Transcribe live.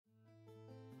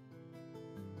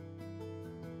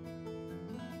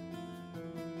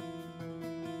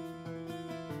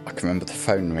can remember the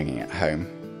phone ringing at home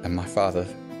and my father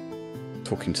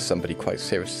talking to somebody quite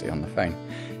seriously on the phone.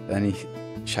 And then he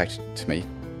shouted to me,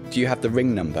 "Do you have the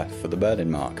ring number for the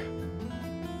Merlin mark?"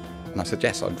 And I said,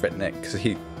 yes, I'd written it, because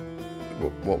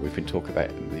what we've been talking about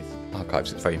in these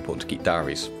archives, it's very important to keep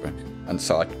diaries. And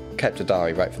so I kept a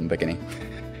diary right from the beginning,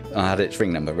 and I had its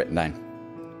ring number written down.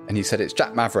 And he said, "It's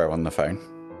Jack Mavro on the phone."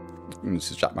 And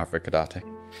this is Jack Mavro Cadate.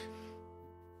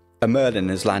 "A Merlin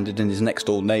has landed in his next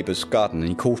door neighbour's garden, and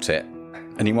he caught it,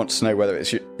 and he wants to know whether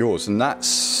it's yours." And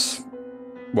that's,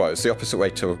 well, it's the opposite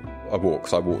way to a walk,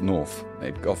 because I walked north.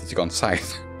 They've obviously gone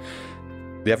south.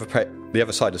 The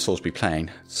other side of Salisbury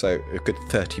Plain, so a good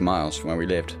 30 miles from where we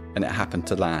lived, and it happened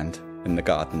to land in the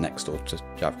garden next door to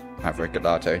Jack Mavro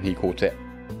Cadate, and he caught it.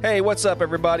 Hey, what's up,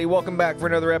 everybody? Welcome back for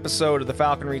another episode of the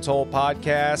Falconry Told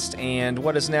podcast, and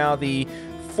what is now the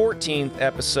 14th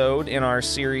episode in our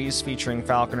series featuring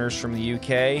falconers from the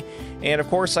UK. And of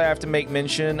course, I have to make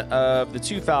mention of the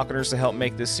two falconers to help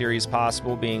make this series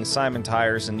possible, being Simon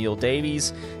Tyers and Neil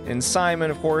Davies. And Simon,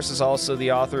 of course, is also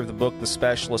the author of the book The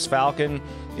Specialist Falcon.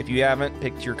 If you haven't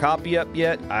picked your copy up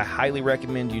yet, I highly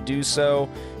recommend you do so.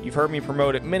 You've heard me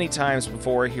promote it many times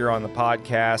before here on the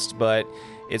podcast, but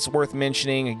it's worth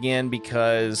mentioning again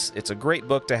because it's a great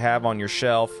book to have on your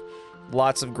shelf.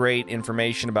 Lots of great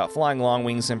information about flying long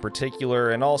wings in particular,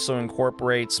 and also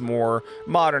incorporates more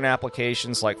modern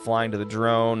applications like flying to the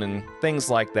drone and things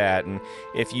like that. And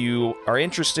if you are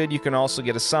interested, you can also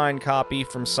get a signed copy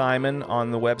from Simon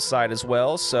on the website as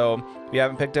well. So if you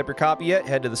haven't picked up your copy yet,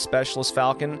 head to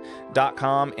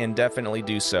thespecialistfalcon.com and definitely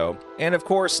do so. And of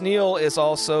course, Neil is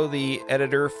also the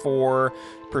editor for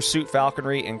Pursuit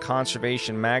Falconry and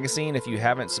Conservation magazine. If you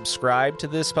haven't subscribed to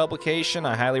this publication,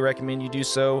 I highly recommend you do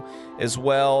so as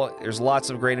well. There's lots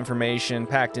of great information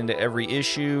packed into every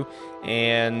issue,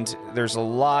 and there's a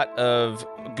lot of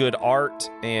good art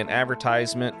and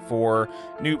advertisement for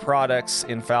new products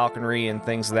in falconry and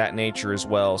things of that nature as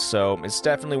well. So it's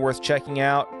definitely worth checking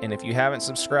out, and if you haven't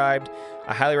subscribed,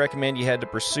 I highly recommend you head to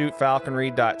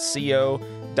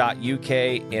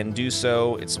pursuitfalconry.co.uk and do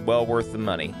so. It's well worth the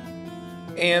money.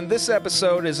 And this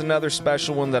episode is another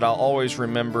special one that I'll always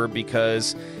remember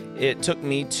because it took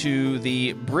me to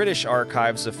the British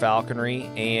Archives of Falconry,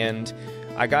 and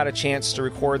I got a chance to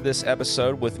record this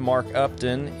episode with Mark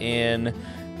Upton in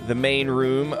the main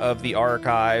room of the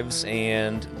archives,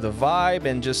 and the vibe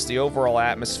and just the overall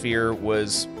atmosphere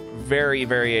was very,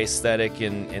 very aesthetic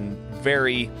and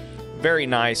very, very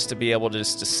nice to be able to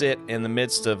just to sit in the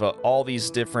midst of all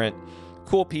these different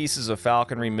cool pieces of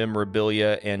falconry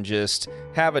memorabilia and just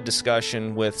have a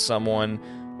discussion with someone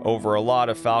over a lot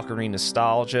of falconry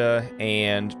nostalgia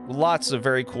and lots of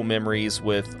very cool memories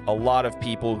with a lot of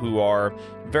people who are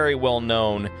very well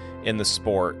known in the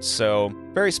sport. So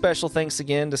very special thanks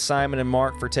again to Simon and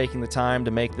Mark for taking the time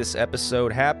to make this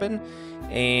episode happen,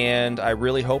 and I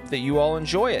really hope that you all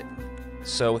enjoy it.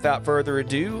 So without further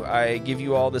ado, I give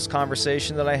you all this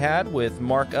conversation that I had with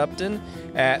Mark Upton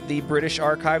at the British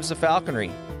Archives of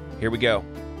Falconry. Here we go.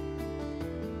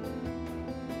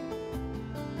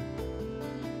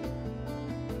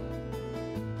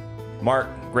 Mark,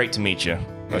 great to meet you.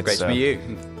 Great to meet you.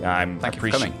 Thank you for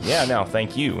coming. Yeah, no,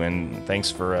 thank you, and thanks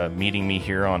for meeting me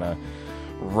here on a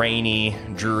rainy,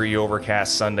 dreary,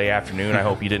 overcast Sunday afternoon. I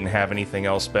hope you didn't have anything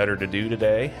else better to do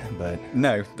today. But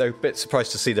no, though a bit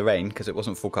surprised to see the rain because it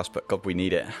wasn't forecast, but God, we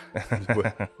need it.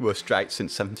 Worst drought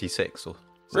since '76 or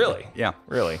something. Really? Yeah.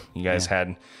 Really? You guys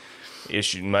had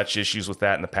much issues with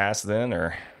that in the past then,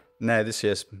 or? No, this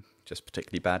year's just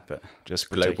particularly bad, but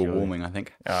just global warming, I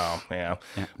think. Oh, yeah.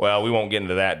 Well, we won't get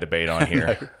into that debate on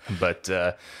here.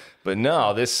 No. But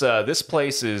no, this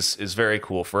place is very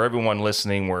cool. For everyone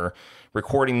listening, we're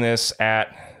recording this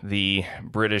at the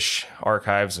British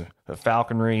Archives of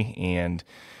Falconry, and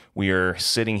we are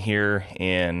sitting here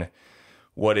in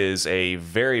what is a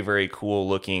very, very cool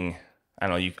looking, I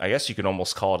don't know, I guess you could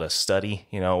almost call it a study,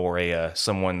 or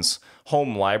someone's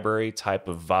home library type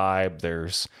of vibe.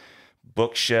 There's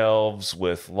bookshelves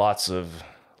with lots of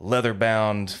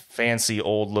leather-bound, fancy,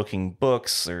 old-looking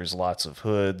books. There's lots of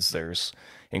hoods. There's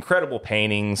incredible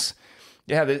paintings.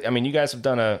 Yeah, you guys have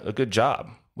done a good job.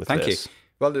 Thank you.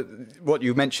 Well, what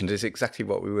you mentioned is exactly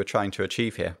what we were trying to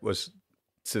achieve here, was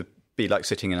to be like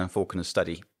sitting in a falconer's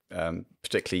study.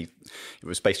 Particularly, it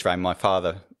was based around my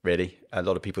father, really. A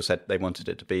lot of people said they wanted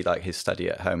it to be like his study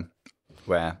at home,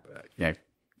 where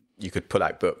you could pull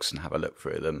out books and have a look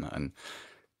through them and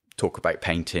talk about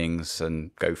paintings and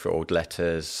go through old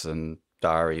letters and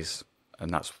diaries.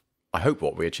 And that's, I hope,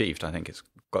 what we achieved. I think it's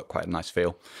got quite a nice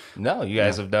feel. No, you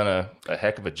guys have done a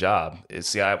heck of a job.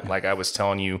 Like I was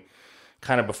telling you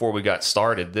kind of before we got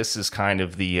started, this is kind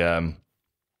of the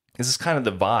this is kind of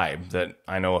the vibe that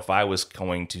I know if I was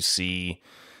going to see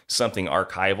something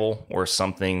archival or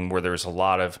something where there's a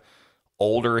lot of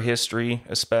older history,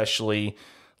 especially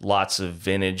lots of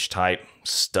vintage type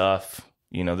stuff.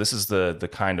 This is the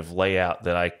kind of layout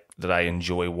that I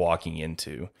enjoy walking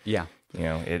into. Yeah.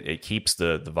 It keeps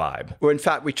the vibe. Well, in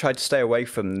fact, we tried to stay away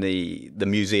from the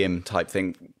museum type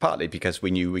thing, partly because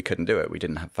we knew we couldn't do it. We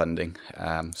didn't have funding.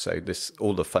 So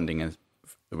all the funding that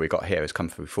we got here has come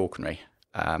through Falconry.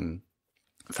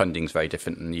 Funding's very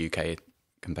different in the UK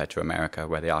compared to America,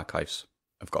 where the archives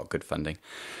have got good funding.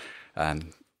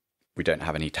 We don't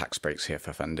have any tax breaks here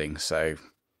for funding, so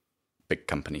big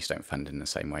companies don't fund in the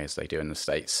same way as they do in the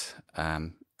States.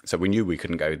 So we knew we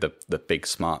couldn't go the big,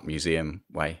 smart museum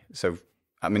way. So,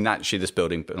 actually, this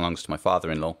building belongs to my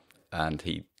father-in-law, and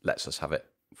he lets us have it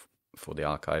for the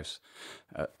archives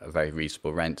at a very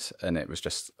reasonable rent. And it was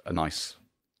just a nice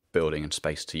building and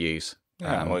space to use.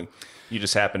 Well, you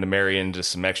just happened to marry into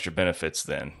some extra benefits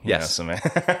then. Yes.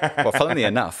 Well, funnily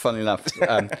enough,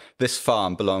 this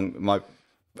farm my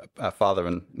father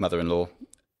and mother-in-law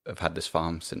have had this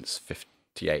farm since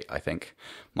 58, I think.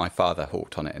 My father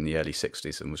hawked on it in the early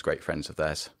 60s and was great friends of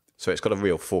theirs. So it's got a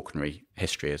real falconry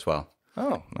history as well.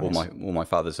 Oh, nice. All my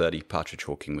father's early partridge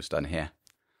hawking was done here.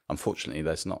 Unfortunately,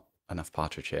 there's not enough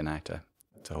partridge here now to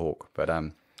hawk, but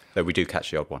though we do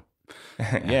catch the odd one.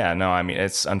 Yeah, no,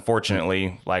 it's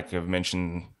unfortunately, like I've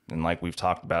mentioned and like we've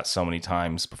talked about so many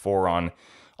times before on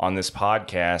this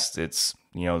podcast, it's,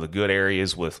 the good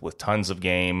areas with tons of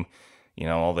game,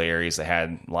 all the areas that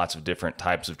had lots of different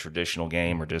types of traditional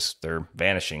game they're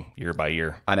vanishing year by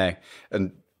year. I know.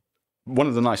 And one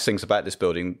of the nice things about this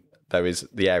building, though, is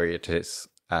the area it is.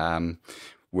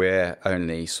 We're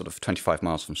only sort of 25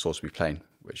 miles from Salisbury Plain,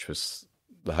 which was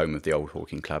the home of the old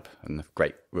hawking club and the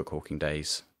great rook hawking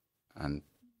days and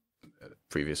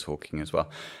previous hawking as well.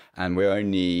 And we're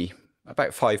only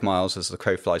about 5 miles as the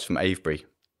crow flies from Avebury,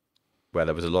 where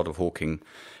there was a lot of hawking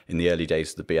in the early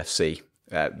days of the BFC.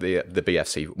 The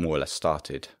BFC more or less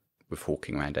started with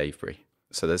hawking around Avebury.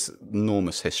 So there's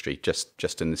enormous history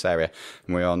just in this area.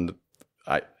 And we're on the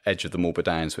edge of the Marlborough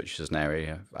Downs, which is an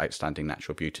area of outstanding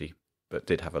natural beauty, but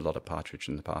did have a lot of partridge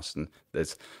in the past. And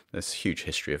there's huge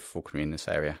history of falconry in this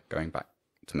area going back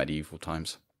to medieval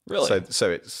times. Really?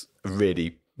 So it's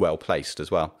really well placed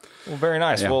as well. Well, very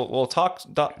nice. Yeah. We'll talk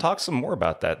some more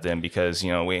about that then, because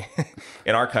we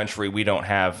in our country we don't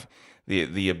have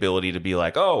the ability to be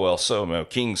like, oh well, so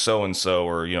King so and so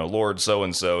or Lord so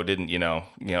and so didn't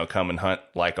come and hunt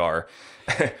like our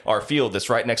field that's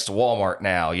right next to Walmart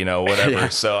now, whatever. Yeah.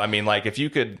 So if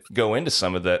you could go into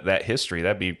some of that history,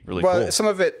 that'd be really cool. Well, some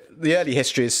of it, the early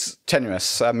history is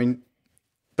tenuous.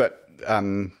 But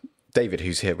David,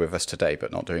 who's here with us today,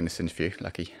 but not doing this interview,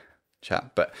 lucky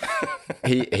chap, but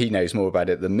he knows more about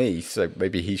it than me, so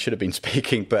maybe he should have been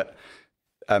speaking. But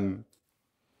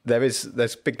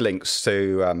there's big links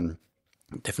to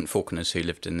different falconers who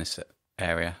lived in this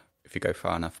area. If you go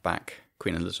far enough back,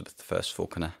 Queen Elizabeth I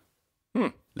falconer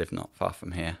lived not far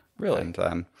from here. Really?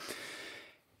 And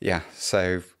yeah,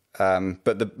 so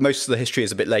but most of the history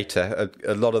is a bit later.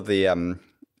 A lot of the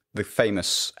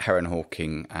famous heron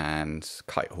hawking and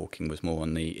kite hawking was more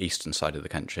on the eastern side of the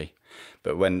country.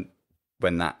 But when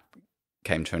that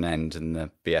came to an end and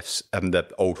the the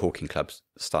old hawking clubs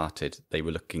started, they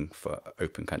were looking for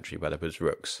open country where there was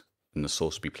rooks, and the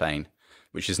Salisbury Plain,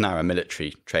 which is now a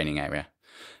military training area,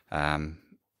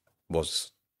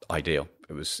 was ideal.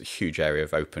 It was a huge area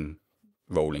of open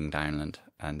rolling downland,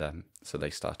 and so they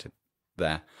started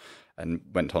there and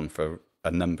went on for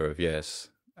a number of years.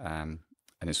 And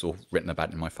it's all written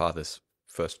about in my father's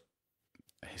first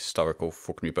historical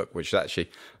falconry book, which actually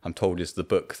I'm told is the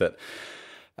book that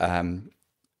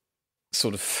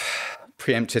sort of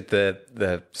preempted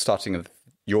the starting of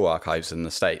your archives in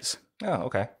the States. Oh,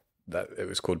 okay. That it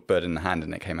was called Bird in the Hand,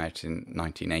 and it came out in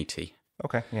 1980.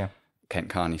 Okay, yeah. Kent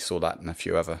Carney saw that and a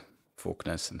few other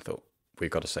falconers and thought,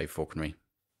 we've got to save falconry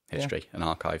history and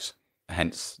archives.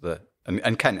 Hence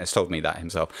and Kent has told me that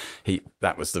himself.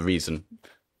 That was the reason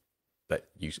that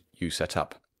you set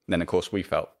up. And then of course we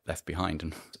felt left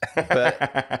behind,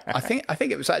 but I think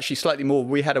it was actually slightly more.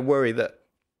 We had a worry that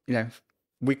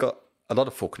we got a lot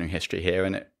of falconry history here,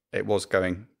 and it was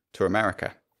going to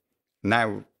America.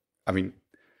 Now,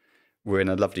 we're in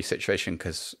a lovely situation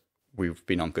because we've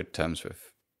been on good terms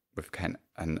with Kent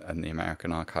and the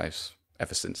American archives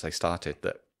ever since they started.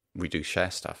 That we do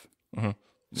share stuff. Mm-hmm.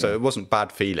 So it wasn't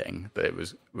bad feeling that it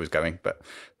was going, but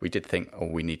we did think,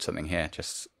 we need something here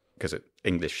just because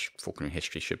English falconry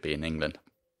history should be in England.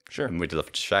 Sure. And we'd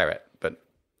love to share it, but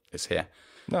it's here.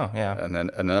 No, yeah. And then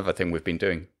another thing we've been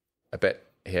doing a bit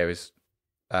here is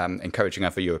encouraging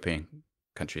other European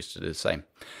countries to do the same.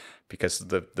 Because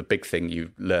the big thing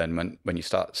you learn when you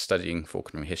start studying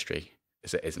falconry history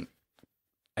is it isn't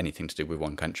anything to do with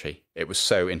one country. It was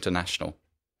so international,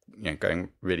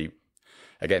 going really,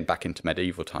 again, back into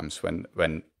medieval times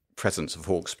when presence of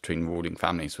hawks between ruling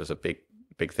families was a big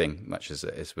thing, much as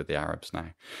it is with the Arabs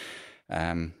now.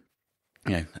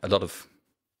 A lot of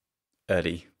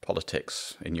early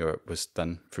politics in Europe was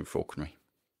done through falconry,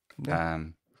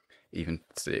 even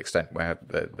to the extent where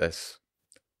there's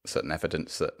certain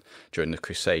evidence that during the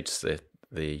Crusades,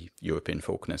 the European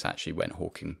falconers actually went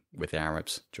hawking with the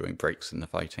Arabs during breaks in the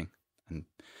fighting. And,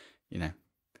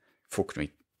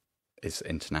 falconry is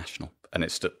international, and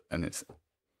it's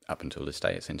up until this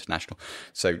day, it's international.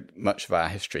 So much of our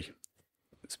history,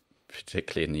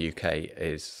 particularly in the UK,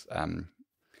 is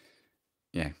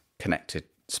connected,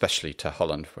 especially to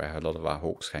Holland, where a lot of our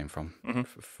hawks came from,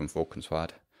 from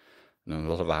Falkenswaard, and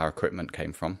a lot of our equipment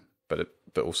came from.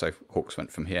 But also hawks went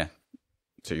from here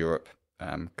to Europe,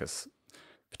 because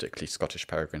particularly Scottish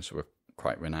peregrines were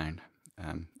quite renowned.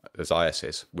 As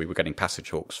ISs, we were getting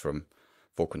passage hawks from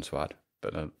Falkenswaard,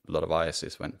 but a lot of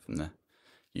ISs went from the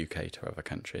UK to other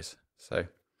countries. So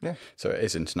so it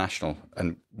is international.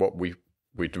 And what we'd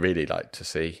really like to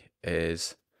see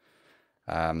is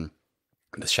the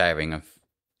sharing of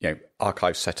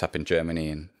archives set up in Germany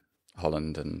and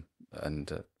Holland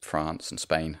and France and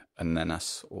Spain, and then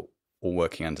us all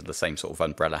working under the same sort of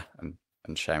umbrella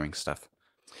and sharing stuff.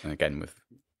 And again,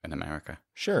 in America.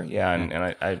 Sure, yeah.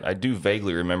 And I do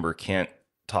vaguely remember Kent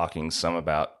talking some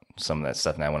about some of that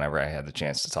stuff now whenever I had the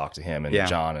chance to talk to him and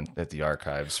John at the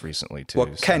archives recently too.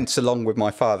 Well, Kent, along with my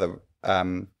father,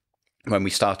 when we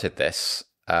started this,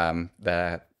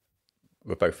 they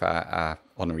were both our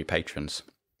honorary patrons.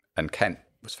 And Kent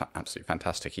was absolutely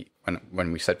fantastic.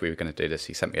 When we said we were going to do this,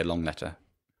 he sent me a long letter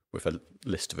with a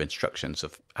list of instructions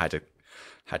of how to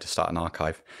start an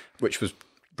archive, which was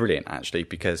brilliant actually,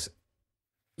 because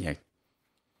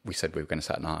we said we were going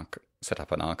to set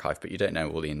up an archive, but you don't know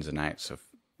all the ins and outs of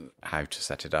how to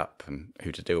set it up and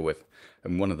who to deal with.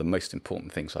 And one of the most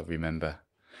important things I remember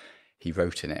he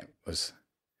wrote in it was,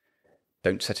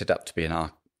 don't set it up to be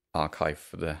an archive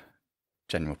for the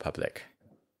general public.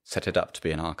 Set it up to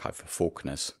be an archive for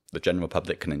falconers. The general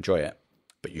public can enjoy it,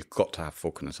 but you've got to have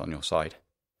falconers on your side.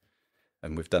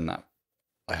 And we've done that,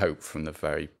 I hope, from the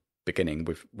very beginning.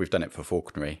 We've done it for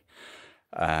falconry.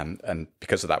 And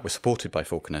because of that, we're supported by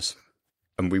falconers.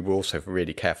 And we were also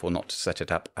really careful not to set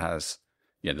it up as,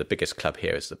 the biggest club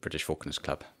here is the British Falconers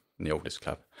Club, and the oldest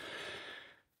club.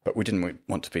 But we didn't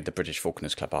want to be the British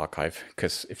Falconers Club archive,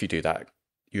 because if you do that,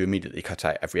 you immediately cut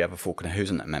out every other falconer who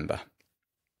isn't a member.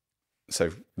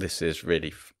 So this is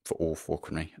really for all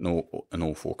falconry and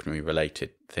all falconry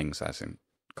related things, as in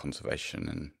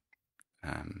conservation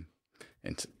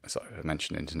and as I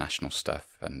mentioned, international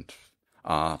stuff and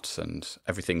art and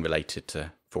everything related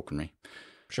to falconry.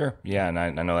 Sure. Yeah, and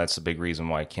I know that's a big reason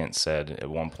why Kent said at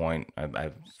one point,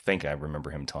 I think I remember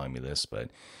him telling me this, but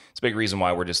it's a big reason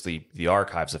why we're just the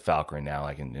Archives of Falconry now,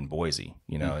 like in Boise,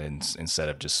 instead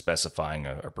of just specifying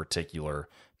a particular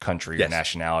country or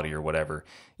nationality or whatever.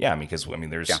 Yeah, because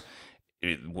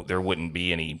there wouldn't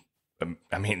be any.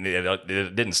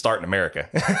 It didn't start in America.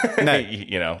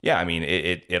 No. Yeah,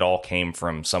 it all came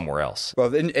from somewhere else.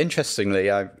 Well, interestingly,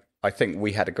 I think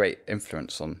we had a great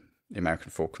influence on the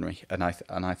American falconry, and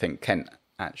I think Kent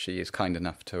actually is kind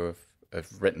enough to have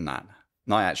written that.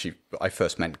 And I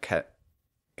first met Kent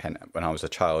when I was a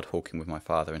child, hawking with my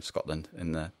father in Scotland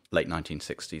in the late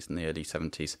 1960s and the early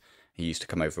 70s. He used to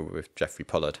come over with Geoffrey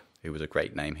Pollard, who was a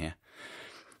great name here,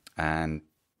 and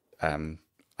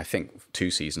I think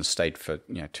 2 seasons, stayed for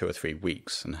 2 or 3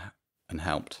 weeks and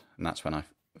helped, and that's when I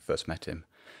first met him.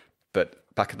 But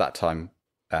back at that time,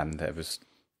 there was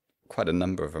quite a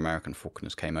number of American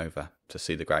falconers came over to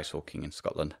see the grouse hawking in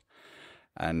Scotland,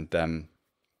 and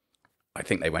I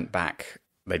think they went back.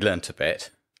 They learnt a bit,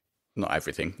 not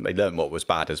everything. They learnt what was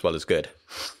bad as well as good,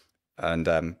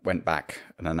 and went back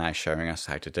and are now showing us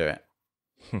how to do it.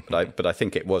 But I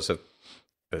think it was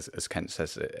as Kent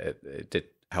says, it did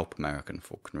help American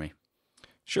falconry.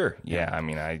 Sure.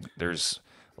 Yeah. There's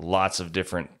lots of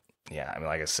different. Yeah.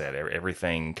 Like I said,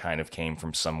 everything kind of came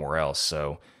from somewhere else.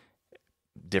 So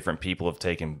different people have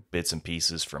taken bits and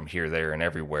pieces from here, there, and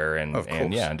everywhere, and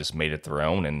just made it their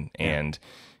own. And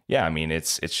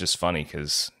it's just funny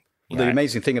because the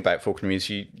amazing thing about falconry is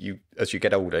you as you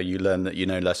get older, you learn that you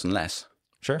know less and less.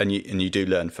 Sure. And you do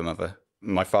learn from other.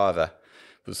 My father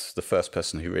was the first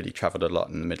person who really travelled a lot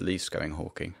in the Middle East going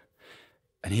hawking,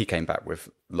 and he came back with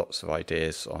lots of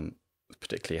ideas on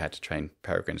particularly how to train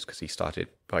peregrines, because he started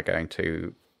by going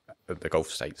to the Gulf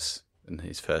states in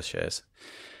his first years.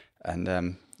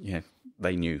 And,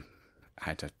 they knew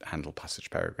how to handle passage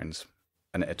peregrines.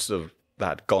 And it's sort of, that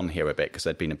had gone here a bit because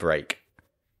there'd been a break.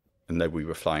 And though we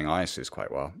were flying ISIS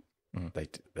quite well,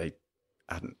 they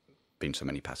hadn't been so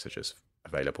many passages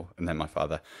available. And then my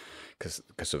father, because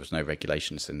there was no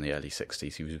regulations in the early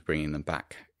 60s, he was bringing them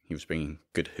back. He was bringing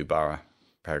good Hubara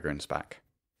peregrines back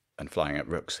and flying at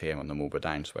rooks here on the Marlborough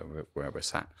Downs where we're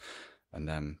sat.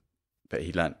 And but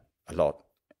he learnt a lot.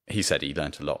 He said he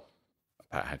learnt a lot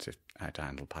about how to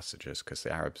handle passengers because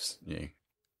the Arabs knew,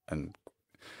 and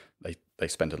they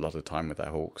spent a lot of time with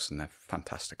their hawks and their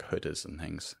fantastic hooders and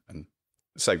things. And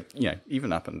so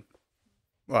even up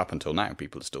until now,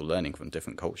 people are still learning from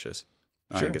different cultures.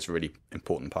 I think it's a really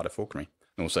important part of falconry.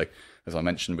 And also, as I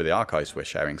mentioned with the archives, we're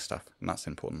sharing stuff, and that's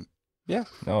important. Yeah,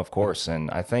 no, of course. And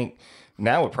I think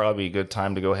now would probably be a good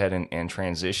time to go ahead and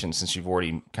transition, since you've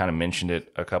already kind of mentioned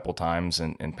it a couple times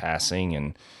in passing.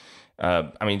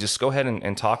 And just go ahead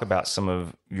and talk about some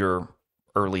of your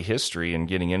early history and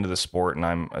getting into the sport. And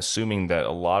I'm assuming that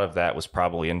a lot of that was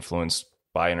probably influenced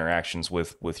by interactions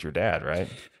with your dad, right?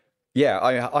 Yeah,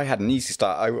 I had an easy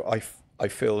start. I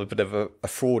feel a bit of a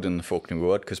fraud in the falconry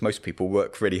world because most people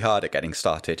work really hard at getting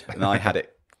started, and I had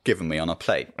it given me on a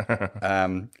plate.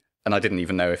 And I didn't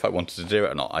even know if I wanted to do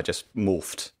it or not. I just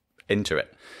morphed into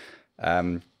it.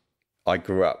 I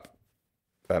grew up.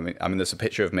 I mean, there's a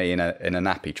picture of me in a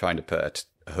nappy trying to put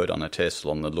a hood on a tiercel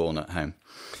on the lawn at home.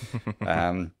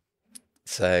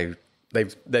 So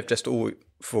they've just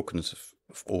falcons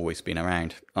have always been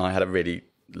around. I had a really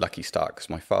lucky start because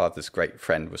my father's great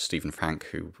friend was Stephen Frank,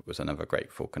 who was another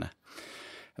great falconer,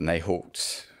 and they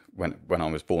hawked when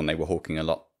I was born. They were hawking a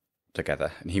lot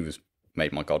together, and he was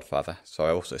made my godfather. So I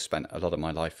also spent a lot of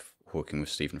my life hawking with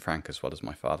Stephen Frank as well as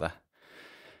my father.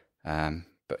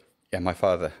 But yeah, my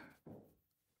father,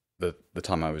 the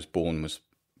time I was born, was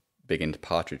big into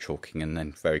partridge hawking, and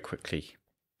then very quickly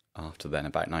after then,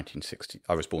 about 1960,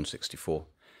 I was born 64.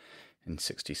 In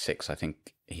 66, I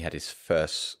think he had his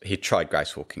first. He tried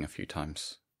grouse hawking a few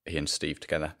times, he and Steve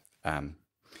together,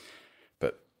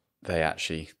 but they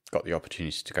actually got the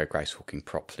opportunity to go grouse hawking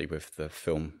properly with the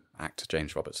film actor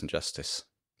James Robertson Justice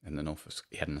in the north.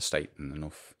 He had an estate in the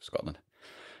north of Scotland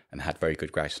and had very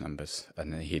good grouse numbers.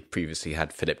 And he had previously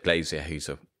had Philip Glazier, who's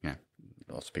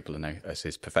lots of people know as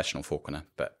his professional falconer,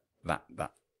 but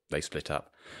that they split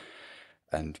up.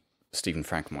 And Stephen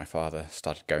Frank and my father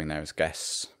started going there as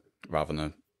guests rather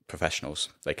than professionals.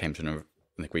 They came to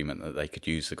an agreement that they could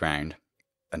use the ground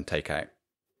and take out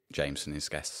James and his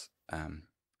guests. And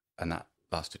that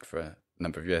lasted for a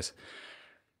number of years.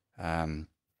 And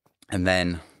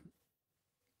then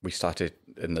we started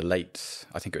in the late,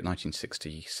 I think it was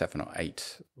 1967 or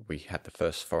 8, we had the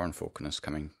first foreign falconers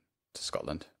coming to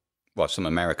Scotland. Well, some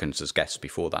Americans as guests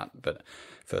before that, but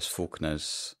first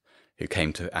falconers who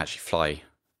came to actually fly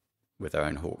with their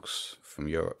own hawks from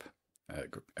Europe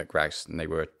at grouse. And they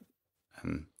were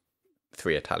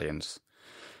 3 Italians.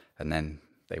 And then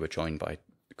they were joined by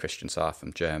Christian Saar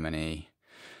from Germany,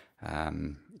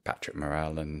 Patrick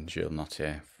Morel and Gilles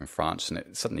Notier from France, and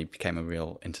it suddenly became a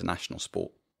real international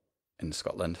sport in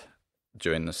Scotland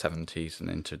during the 70s and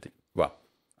into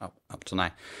up to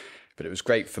now. But it was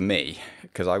great for me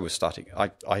because I was starting.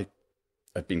 I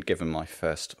had been given my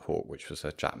first hawk, which was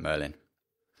a Jack Merlin,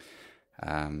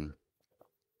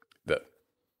 that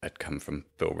had come from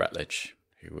Bill Rutledge,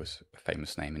 who was a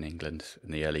famous name in England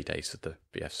in the early days of the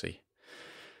BFC.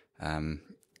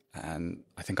 And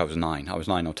I think I was 9. I was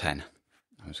 9 or 10.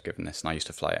 I was given this, and I used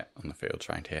to fly it on the fields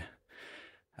around here.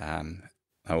 I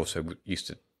also used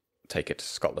to take it to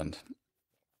Scotland.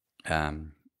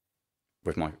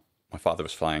 With my father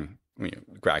was flying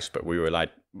grouse, but we were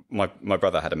allowed. My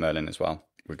brother had a Merlin as well.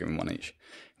 We were given one each,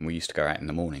 and we used to go out in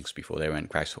the mornings before they went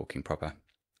grouse hawking proper.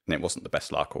 And it wasn't the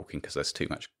best lark hawking because there's too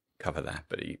much cover there,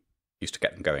 but he used to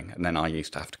get them going. And then I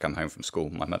used to have to come home from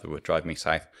school. My mother would drive me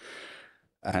south,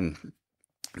 and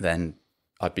then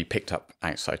I'd be picked up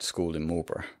outside school in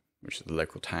Marlborough, which is the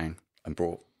local town, and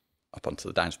brought up onto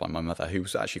the downs by my mother, who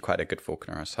was actually quite a good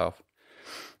falconer herself.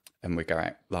 And we'd go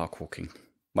out lark hawking.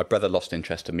 My brother lost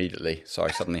interest immediately, so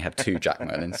I suddenly had 2 Jack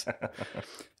Merlins.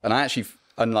 And I actually,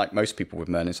 unlike most people with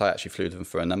Merlins, I actually flew them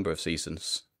for a number of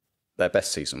seasons. Their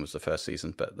best season was the first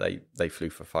season, but they flew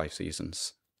for 5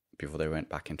 seasons before they went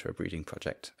back into a breeding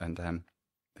project, and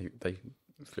they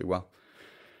flew well.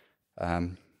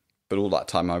 But all that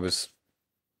time I was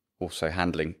also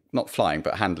handling, not flying,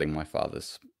 but handling my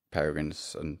father's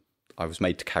peregrines, and I was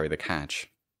made to carry the cadge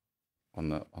on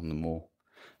the moor.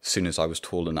 As soon as I was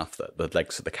tall enough that the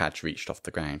legs of the cadge reached off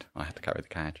the ground, I had to carry the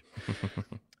cadge.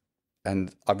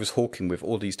 And I was hawking with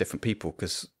all these different people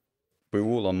because we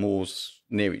were all on moors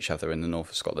near each other in the north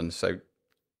of Scotland. So,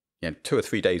 2 or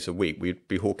 3 days a week, we'd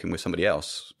be hawking with somebody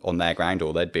else on their ground,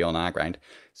 or they'd be on our ground.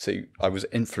 So I was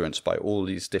influenced by all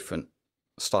these different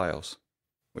styles,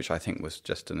 which I think was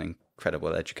just an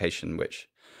incredible education, which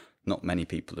not many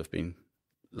people have been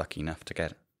lucky enough to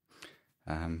get.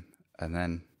 And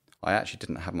then I actually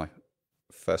didn't have my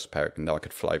first peregrine, though I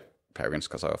could fly peregrines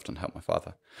because I often helped my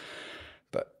father.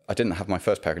 But I didn't have my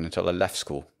first peregrine until I left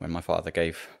school, when my father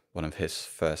gave one of his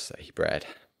first that he bred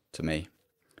to me,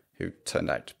 who turned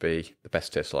out to be the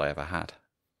best thistle I ever had.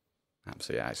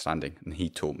 Absolutely outstanding. And he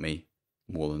taught me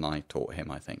more than I taught him,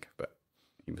 I think. But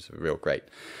he was real great.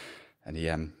 And he,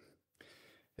 in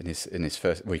his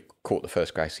first, we caught the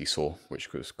first grouse he saw,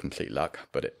 which was complete luck.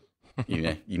 But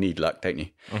you need luck, don't you?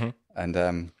 Mm-hmm.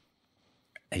 And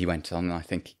he went on, and I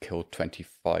think he killed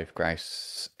 25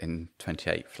 grouse in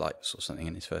 28 flights or something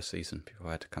in his first season before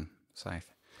I had to come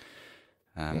south.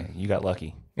 You got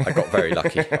lucky. I got very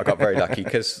lucky.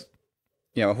 Because,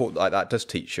 a hawk like that does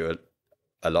teach you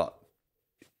a lot,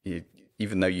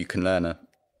 even though you can learn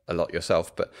a lot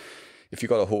yourself. But if you've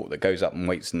got a hawk that goes up and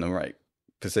waits in the right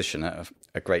position at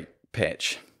a great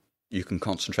pitch, you can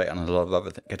concentrate on a lot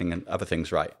of getting other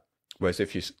things right. Whereas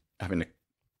if you're having to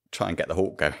try and get the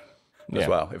hawk go as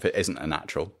well, if it isn't a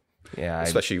natural,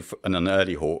 especially in an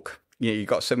early hawk, you've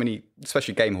got so many,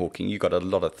 especially game hawking, you've got a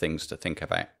lot of things to think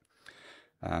about.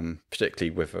 Particularly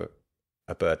with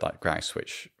a bird like grouse,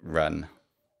 which run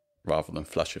rather than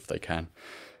flush if they can.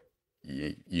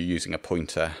 You're using a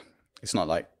pointer. It's not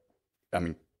like,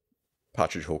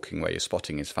 partridge hawking where you're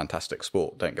spotting is fantastic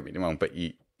sport, don't get me wrong, but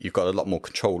you've got a lot more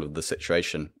control of the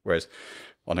situation, whereas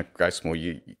on a grouse moor,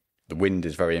 the wind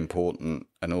is very important,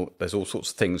 and there's all sorts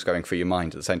of things going through your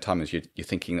mind at the same time as you're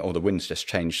thinking, the wind's just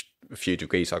changed a few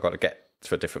degrees, I've got to get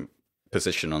to a different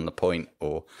position on the point,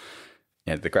 or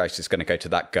the grouse is going to go to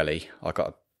that gully. I've got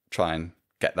to try and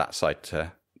get that side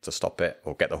to stop it,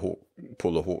 or get the hawk,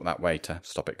 pull the hawk that way to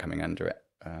stop it coming under it,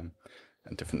 and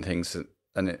different things.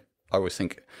 And I always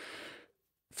think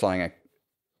flying a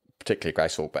particularly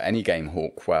grouse hawk, but any game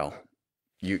hawk,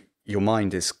 your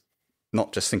mind is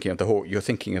not just thinking of the hawk, you're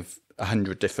thinking of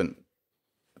 100 different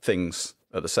things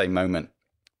at the same moment,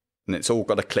 and it's all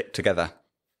got to click together,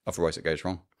 otherwise it goes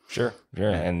wrong. Sure.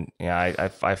 And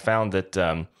I found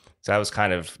that so I was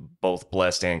kind of both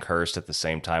blessed and cursed at the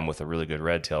same time with a really good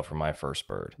red tail for my first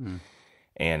bird.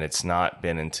 And it's not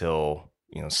been until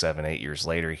 7-8 years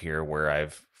later here where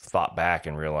I've thought back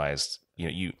and realized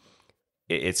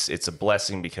it's a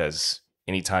blessing, because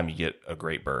anytime you get a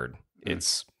great bird,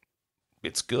 it's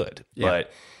good.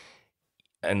 But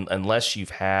unless you've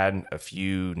had a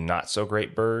few not so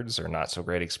great birds or not so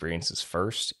great experiences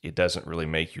first, it doesn't really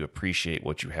make you appreciate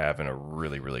what you have in a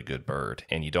really, really good bird.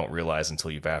 And you don't realize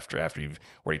until you've after you've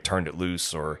already turned it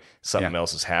loose or something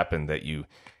else has happened that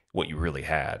what you really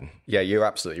had. Yeah, you're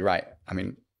absolutely right.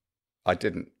 I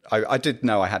did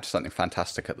know I had something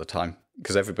fantastic at the time,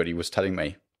 because everybody was telling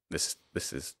me this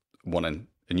is one,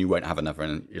 and you won't have another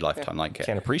in your lifetime like it.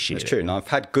 Can't appreciate it. It's true. And I've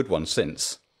had good ones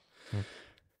since.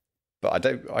 But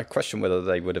I question whether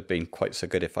they would have been quite so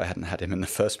good if I hadn't had him in the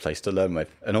first place to learn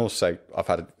with. And also, I've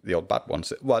had the odd bad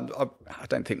ones. Well, I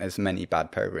don't think there's many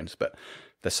bad peregrines, but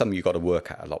there's some you've got to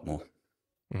work at a lot more.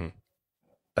 Mm-hmm.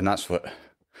 And that's what,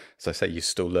 as I say, you're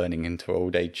still learning into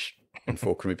old age in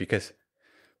falconry, because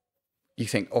you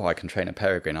think, I can train a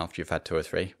peregrine after you've had 2 or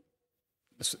 3.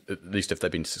 At least if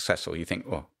they've been successful, you think,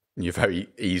 you very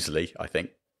easily, I think,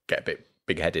 get a bit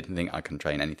big-headed and think, I can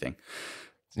train anything.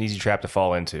 It's an easy trap to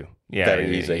fall into. Yeah,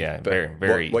 very easy. Yeah, but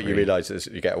very. What you realise as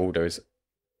you get older is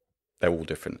they're all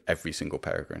different. Every single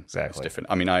peregrine is different.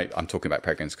 I'm talking about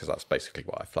peregrines because that's basically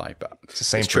what I fly, but it's the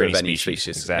same true for of any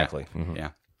species. Exactly. Yeah. Mm-hmm.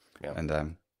 Yeah.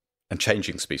 And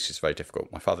changing species is very difficult.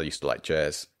 My father used to like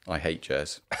jers. I hate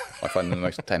jers. I find them the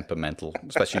most temperamental,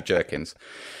 especially jerkins.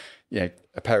 A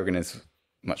peregrine is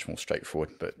much more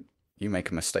straightforward, but you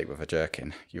make a mistake with a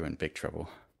jerkin, you're in big trouble.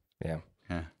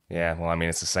 Yeah, well,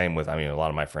 it's the same with, a lot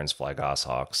of my friends fly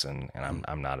Goshawks, and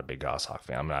I'm not a big Goshawk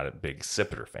fan. I'm not a big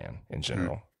Sipiter fan in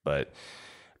general, but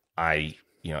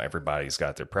everybody's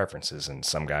got their preferences, and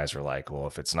some guys are like, well,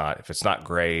 if it's not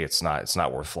gray, it's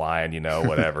not worth flying,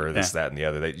 whatever, this, that, and the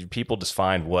other. People just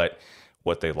find what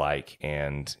they like,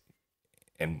 and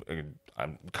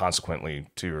consequently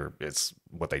too, it's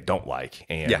what they don't like,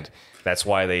 and that's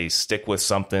why they stick with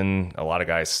something. A lot of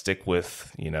guys stick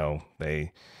with,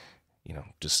 they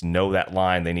just know that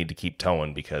line they need to keep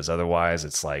towing, because otherwise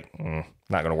it's like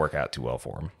not going to work out too well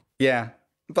for them. Yeah,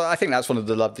 but I think that's one of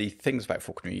the lovely things about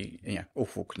falconry. All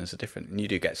falconers are different, and you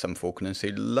do get some falconers who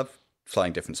love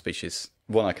flying different species.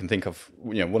 One I can think of,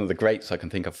 one of the greats I can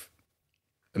think of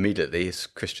immediately is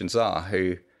Christian Czar,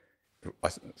 who I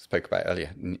spoke about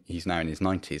earlier. He's now in his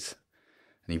 90s,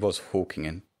 and he was hawking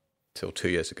until 2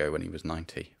 years ago when he was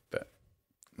 90. But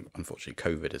unfortunately,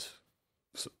 COVID has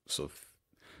sort of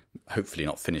hopefully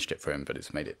not finished it for him, but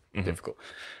it's made it difficult.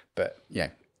 But yeah,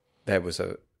 there was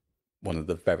one of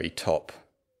the very top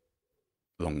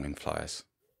long-wing flyers.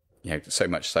 So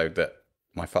much so that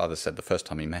my father said the first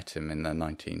time he met him in the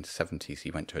 1970s,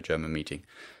 he went to a German meeting,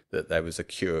 that there was a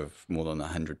queue of more than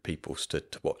 100 people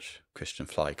stood to watch Christian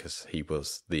fly because he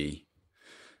was the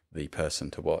person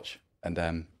to watch.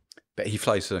 And but he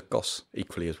flies a Goss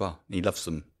equally as well. He loves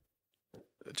them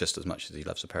just as much as he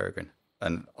loves a peregrine.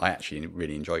 And I actually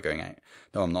really enjoy going out.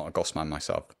 Though I'm not a Goss man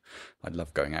myself, I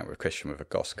love going out with Christian with a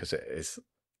Goss because it is,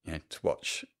 to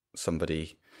watch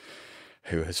somebody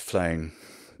who has flown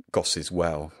Gosses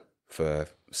well for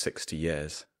 60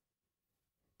 years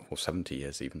or 70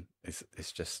 years even,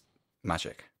 it's just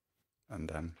magic.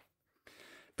 And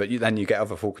but then you get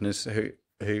other falconers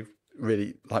who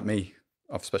really, like me,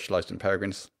 I've specialised in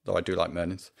peregrines, though I do like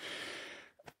Merlins.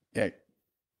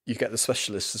 You get the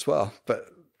specialists as well, but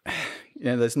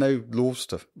there's no laws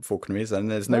to falconry,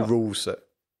 and there's no rules that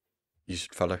you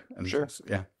should follow. And sure,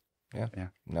 yeah.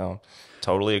 No,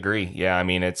 totally agree. Yeah, I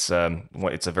mean it's a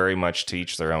very much to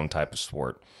each their own type of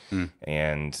sport,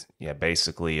 and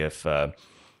basically if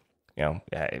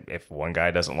if one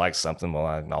guy doesn't like something,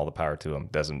 well, all the power to him.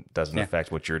 Doesn't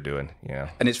affect what you're doing.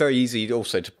 And it's very easy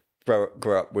also to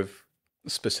grow up with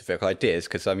specific ideas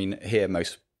because I mean here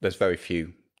there's very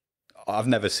few. I've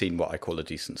never seen what I call a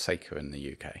decent Saker in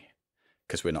the UK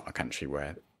because we're not a country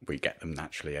where we get them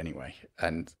naturally anyway.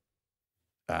 And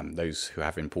those who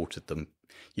have imported them,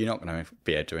 you're not going to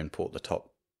be able to import the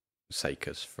top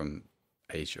Sakers from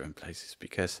Asia and places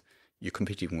because you're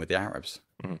competing with the Arabs.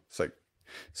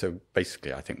 So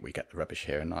basically, I think we get the rubbish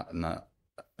here, and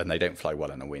they don't fly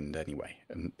well in the wind anyway.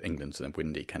 And England's a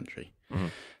windy country,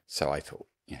 so I thought,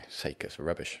 Sakers are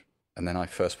rubbish. And then I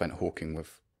first went hawking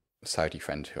with a Saudi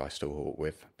friend who I still hawk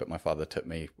with, but my father took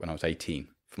me when I was 18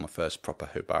 for my first proper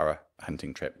Hobara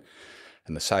hunting trip.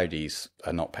 And the Saudis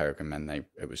are not peregrine men;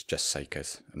 it was just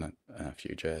Sakers and a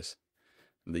few Jers.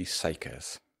 And these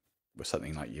Sakers were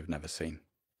something like you've never seen.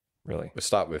 Really? We'll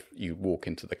start with you walk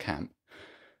into the camp,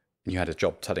 and you had a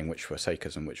job telling which were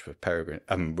Sakers and which were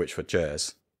peregrine, which were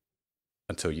Jers,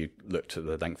 until you looked at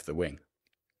the length of the wing,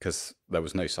 because there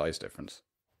was no size difference,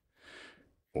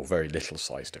 or very little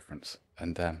size difference.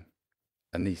 And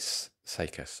these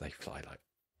Sakers, they fly like,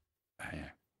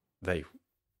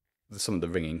 some of the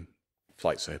ringing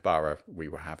flights of Hibara we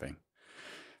were having,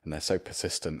 and they're so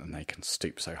persistent and they can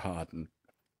stoop so hard. And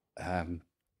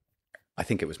I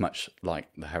think it was much like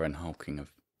the heron hawking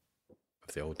of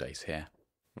the old days here.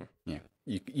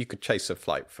 You could chase a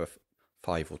flight for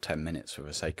 5 or 10 minutes with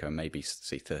a Saker and maybe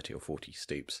see 30 or 40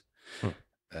 stoops.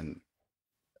 And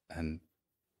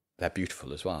they're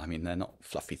beautiful as well. I mean, they're not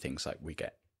fluffy things like we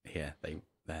get here.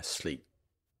 They're sleek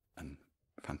and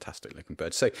fantastic looking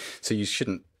birds. So you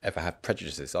shouldn't ever have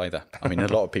prejudices either. I mean, a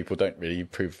lot of people don't really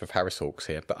approve of Harris hawks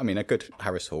here, but I mean, a good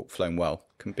Harris hawk flown well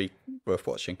can be worth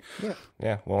watching.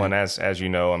 Yeah. Well, and as you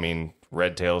know, I mean,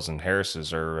 red tails and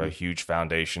Harrises are a huge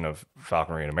foundation of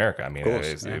falconry in America. I mean,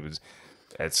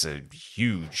 it's a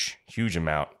huge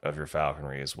amount of your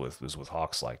falconry is with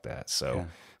hawks like that. So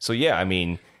yeah, I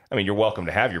mean, you're welcome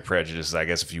to have your prejudices, I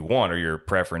guess, if you want, or your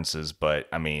preferences, but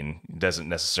I mean, it doesn't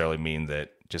necessarily mean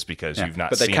that just because you've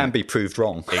not seen... But they can be proved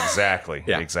wrong. Exactly,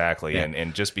 exactly. Yeah.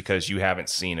 And just because you haven't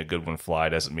seen a good one fly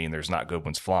doesn't mean there's not good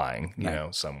ones flying,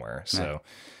 somewhere. So,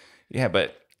 yeah,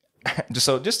 but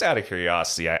just out of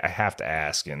curiosity, I have to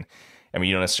ask, and I mean,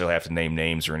 you don't necessarily have to name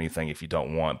names or anything if you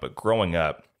don't want, but growing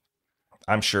up,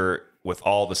 I'm sure with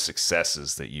all the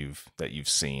successes that you've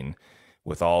seen,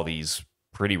 with all these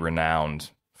pretty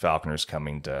renowned falconers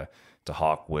coming to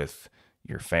hawk with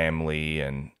your family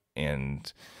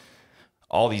and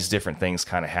all these different things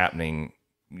kind of happening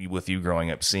with you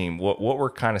growing up, seeing what were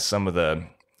kind of some of the,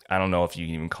 I don't know if you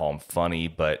can even call them funny,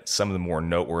 but some of the more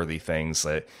noteworthy things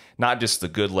that not just the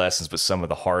good lessons, but some of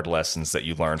the hard lessons that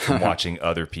you learned from watching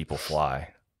other people fly.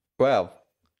 Well,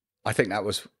 I think that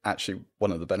was actually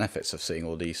one of the benefits of seeing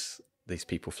all these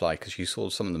people fly, because you saw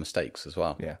some of the mistakes as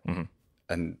well. Yeah.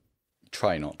 And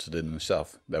try not to do them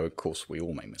yourself. Though, of course, we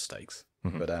all make mistakes.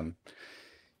 But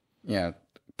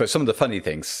but some of the funny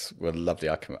things were lovely.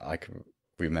 I can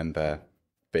remember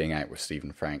being out with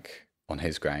Stephen Frank on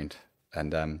his ground,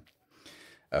 and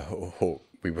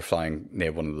we were flying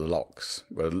near one of the locks.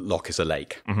 Well, a lock is a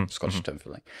lake, Scottish term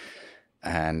for lake.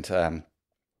 And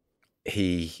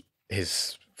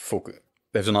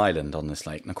there's an island on this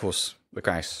lake, and of course the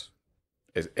grouse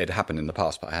it happened in the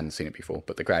past, but I hadn't seen it before.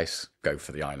 But the grouse go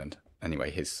for the island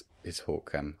anyway. His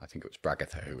hawk, I think it was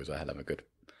Bragatha, who was a hell of a good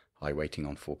high waiting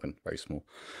on falcon, very small.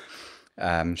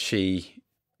 She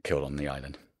killed on the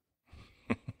island.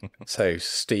 So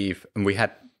Steve, and we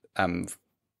had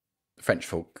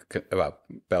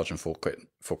Belgian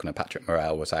falconer Patrick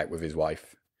Morel was out with his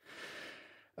wife,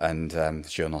 and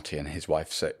Giornotti and his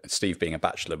wife. So Steve, being a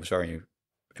bachelor, was very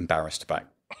embarrassed about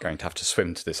going to have to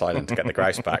swim to this island to get the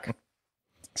grouse back.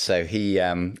 So he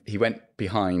went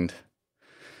behind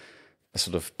a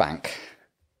sort of bank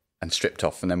and stripped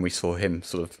off, and then we saw him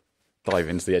sort of dive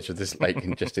into the edge of this lake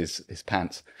in just his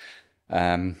pants,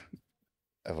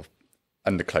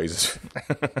 underclothes,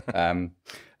 and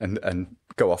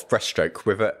go off breaststroke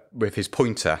with his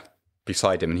pointer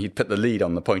beside him, and he'd put the lead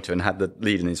on the pointer and had the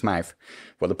lead in his mouth.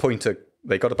 Well, the pointer,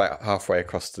 they got about halfway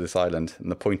across to this island,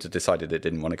 and the pointer decided it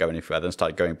didn't want to go any further and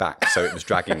started going back, so it was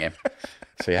dragging him.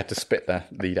 So he had to spit the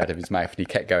lead out of his mouth, and he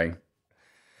kept going.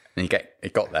 And he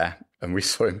got there, and we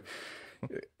saw him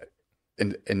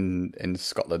in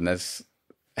Scotland. There's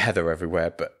heather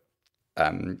everywhere, but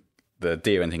the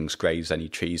deer and things graze any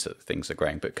trees that things are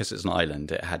growing. But because it's an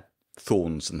island, it had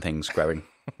thorns and things growing.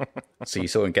 So you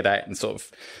saw him get out and sort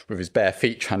of with his bare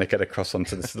feet trying to get across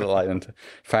onto this little island.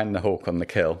 Found the hawk on the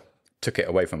kill, took it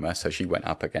away from her, so she went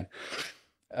up again,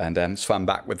 and swam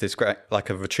back with this like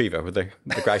a retriever with the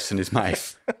grouse in his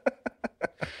mouth,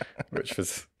 which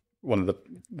was one of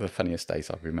the funniest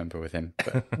days I remember with him.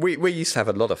 But we used to have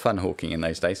a lot of fun hawking in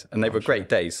those days, and they were great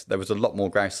days. There was a lot more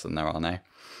grouse than there are now,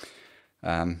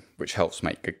 which helps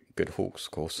make good hawks,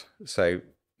 of course. So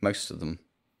most of them,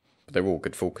 they're all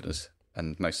good falconers,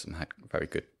 and most of them had very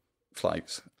good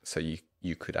flights. So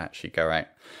you could actually go out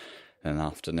in an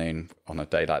afternoon on a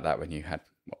day like that when you had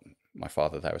my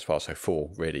father there as well. So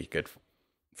 4 really good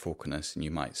falconers, and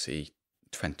you might see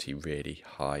 20 really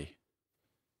high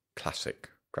classic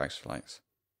grouse flights,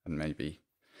 and maybe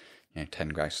 10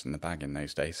 grouse in the bag in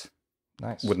those days.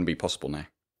 Nice. Wouldn't be possible now.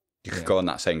 You could go on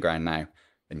that same ground now,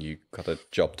 and you got a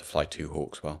job to fly 2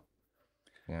 hawks well.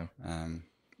 Yeah.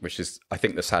 Which is, I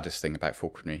think, the saddest thing about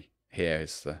falconry here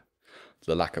is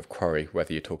the lack of quarry.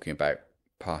 Whether you're talking about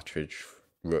partridge,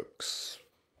 rooks,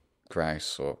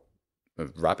 grouse, or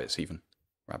rabbits, even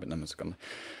rabbit numbers have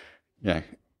gone.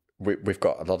 We've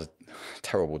got a lot of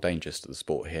terrible dangers to the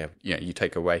sport here. You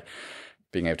take away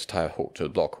being able to tie a hawk to a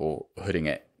block or hooding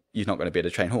it, you're not going to be able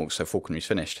to train hawks, so falconry's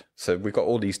finished. So we've got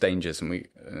all these dangers,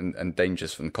 and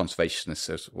dangers from conservationists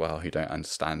as well who don't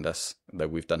understand us, though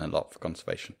we've done a lot for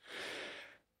conservation.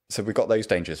 So we've got those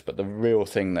dangers, but the real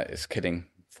thing that is killing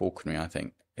falconry, I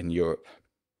think, in Europe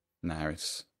now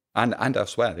is, and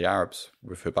elsewhere, the Arabs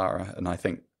with Hubara, and I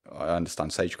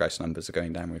understand sage grouse numbers are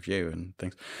going down with you and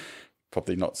things.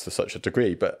 Probably not to such a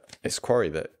degree, but it's quarry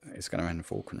that is going to end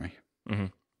falconry. Mm-hmm.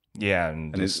 Yeah,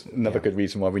 and it's another good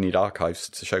reason why we need archives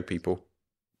to show people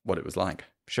what it was like.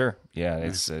 Sure. Yeah,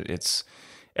 it's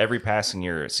every passing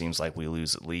year it seems like we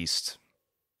lose at least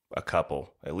a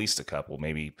couple,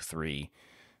 maybe 3,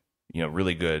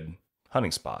 really good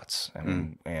hunting spots,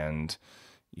 and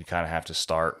you kind of have to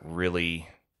start really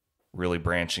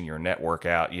branching your network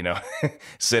out,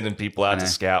 sending people out to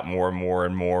scout more and more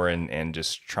and more, and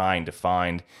just trying to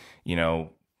find,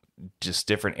 just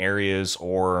different areas,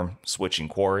 or switching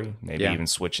quarry, maybe even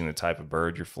switching the type of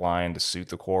bird you're flying to suit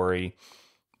the quarry,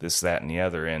 this, that, and the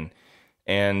other.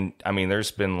 And I mean,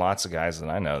 there's been lots of guys that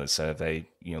I know that said if they,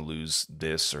 lose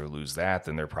this or lose that,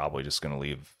 then they're probably just going to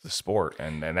leave the sport.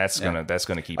 And that's going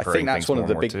to keep hurting things more and more too. I think that's one of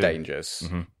the big dangers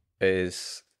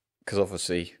is because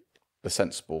obviously the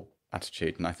sensible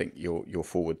attitude, and I think you're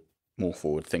more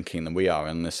forward thinking than we are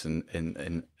in this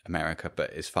in America,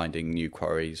 but is finding new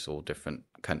quarries or different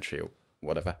country or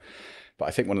whatever. But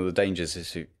I think one of the dangers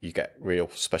is you get real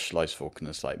specialized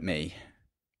falconers like me,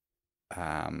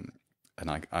 and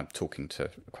I'm talking to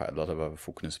quite a lot of other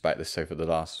falconers about this over the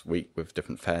last week with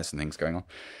different fairs and things going on,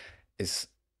 is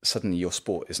suddenly your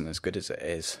sport isn't as good as it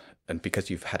is, and because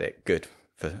you've had it good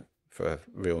for a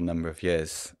real number of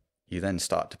years, you then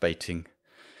start debating,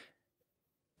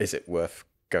 is it worth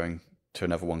going to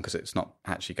another one because it's not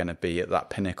actually going to be at that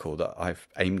pinnacle that I've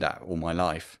aimed at all my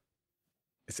life?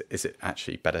 Is it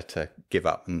actually better to give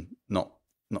up and not?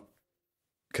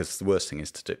 Because the worst thing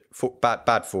is to do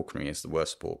bad falconry is the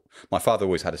worst sport. My father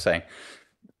always had a saying,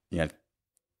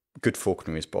 good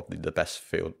falconry is probably the best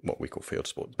field, what we call field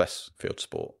sport, the best field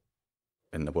sport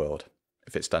in the world.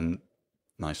 If it's done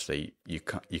nicely, you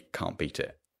can't beat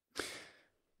it.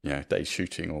 Day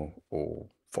shooting or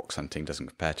fox hunting doesn't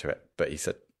compare to it. But he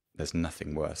said there's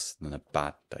nothing worse than a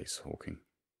bad day's hawking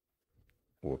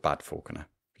or a bad falconer,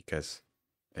 because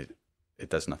it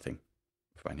does nothing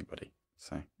for anybody.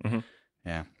 So,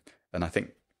 yeah. And I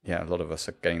think, a lot of us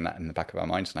are getting that in the back of our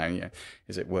minds now.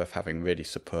 Is it worth having really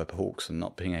superb hawks and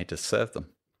not being able to serve them?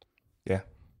 Yeah.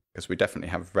 Because we definitely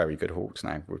have very good hawks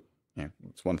now.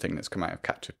 It's one thing that's come out of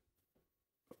captive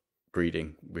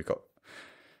breeding.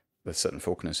 There's certain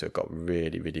falconers who have got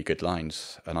really, really good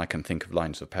lines, and I can think of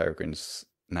lines of peregrines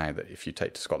now that if you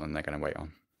take to Scotland, they're going to wait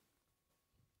on.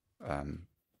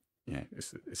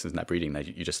 This isn't that breeding.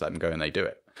 You just let them go and they do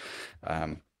it,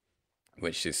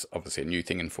 which is obviously a new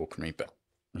thing in falconry, but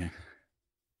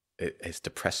it's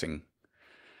depressing.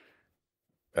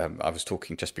 I was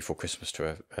talking just before Christmas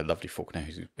to a lovely falconer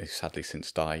who's sadly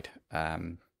since died,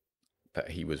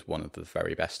 but he was one of the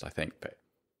very best, I think. But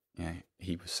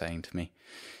he was saying to me,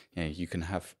 you can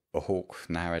have a hawk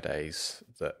nowadays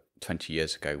that 20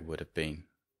 years ago would have been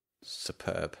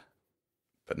superb,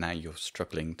 but now you're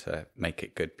struggling to make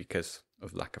it good because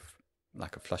of lack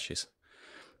of flushes,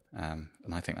 and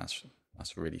I think that's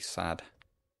a really sad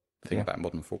thing about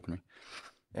modern falconry.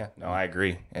 Yeah, no, I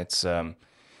agree. It's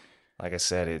like I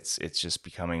said, it's just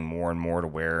becoming more and more to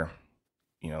where,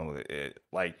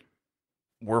 like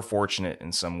we're fortunate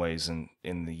in some ways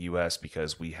in the U.S.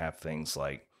 because we have things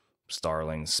like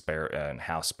starlings, and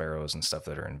house sparrows and stuff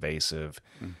that are invasive.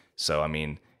 So, I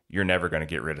mean, you're never going to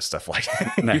get rid of stuff like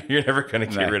that. No. You're never going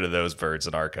to get rid of those birds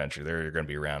in our country. They're going to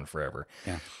be around forever.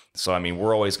 Yeah. So, I mean,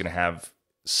 we're always going to have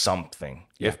something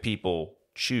if people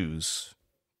choose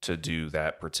to do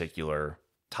that particular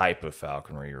type of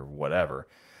falconry or whatever.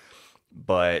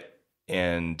 But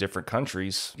in different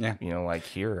countries, like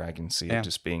here, I can see it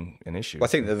just being an issue. Well,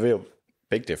 I think the real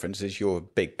big difference is you're a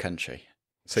big country.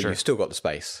 So you've still got the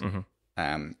space.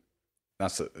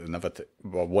 That's another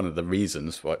one of the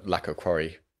reasons why lack of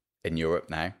quarry in Europe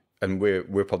now, and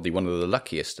we're probably one of the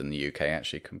luckiest in the UK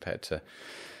actually compared to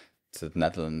the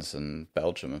Netherlands and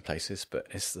Belgium and places. But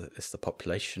it's the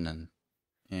population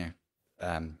and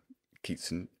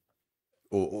keeps in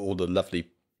all the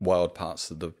lovely wild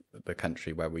parts of the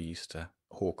country where we used to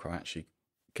hawk are actually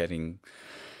getting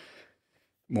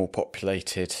more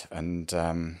populated, and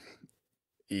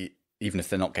even if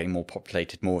they're not getting more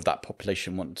populated, more of that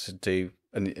population want to do,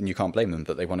 and you can't blame them,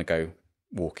 but they want to go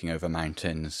walking over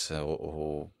mountains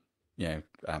or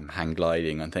hang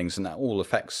gliding and things, and that all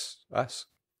affects us,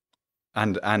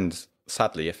 and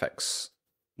sadly affects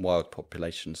wild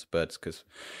populations of birds because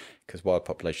wild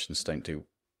populations don't do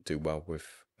well with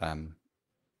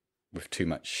too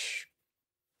much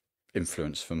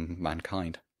influence from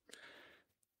mankind.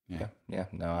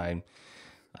 No,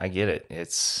 I get it.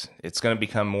 It's going to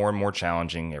become more and more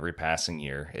challenging every passing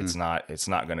year. It's not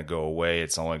going to go away.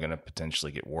 It's only going to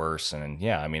potentially get worse. And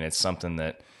I mean, it's something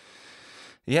that,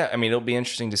 I mean, it'll be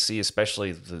interesting to see,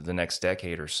 especially the next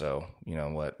decade or so,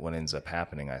 what ends up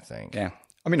happening, I think. Yeah.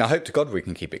 I mean, I hope to God we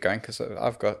can keep it going, because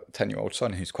I've got a 10-year-old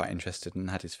son who's quite interested and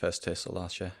had his first Tersel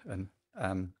last year. And,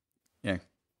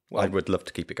 I would love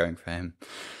to keep it going for him.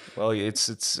 Well,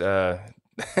 it's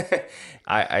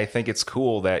I think it's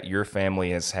cool that your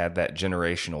family has had that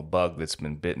generational bug that's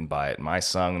been bitten by it. My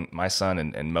son,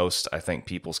 and most, I think,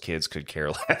 people's kids could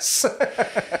care less.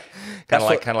 kind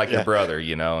of like your brother,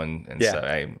 and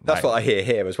so that's what I hear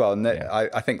here as well. And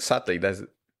I think sadly,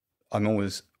 I'm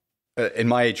always in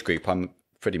my age group, I'm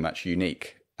pretty much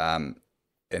unique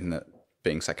in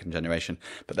being second generation,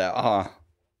 but there are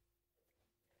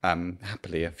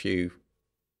happily a few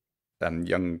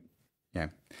young,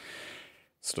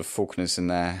 sort of falconers in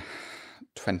their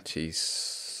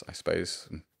 20s, I suppose,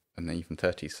 and even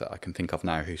 30s that I can think of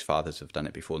now whose fathers have done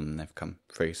it before them and they've come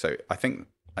through. So I think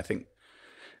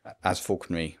as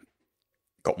falconry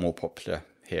got more popular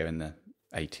here in the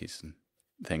 80s and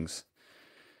things,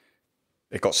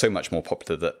 it got so much more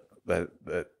popular that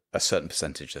a certain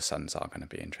percentage of sons are going to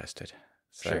be interested.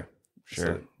 So,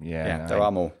 sure. There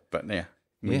are more, but we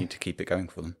need to keep it going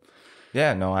for them.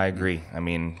 Yeah, no, I agree. I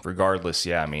mean, regardless,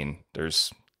 I mean,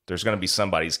 there's going to be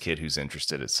somebody's kid who's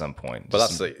interested at some point.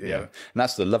 But and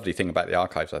that's the lovely thing about the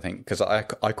archives, I think, because I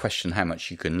question how much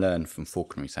you can learn from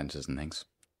falconry centres and things.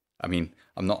 I mean,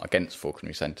 I'm not against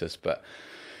falconry centres, but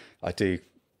I do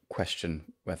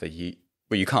question whether you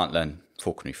can't learn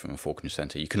falconry from a falconry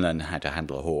centre. You can learn how to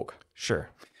handle a hawk.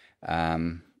 Sure.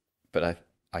 But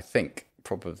I think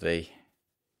probably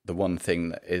the one thing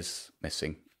that is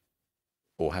missing,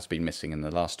 or has been missing in the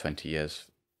last 20 years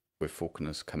with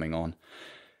falconers coming on,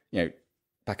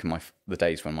 back in the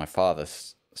days when my father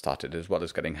started, as well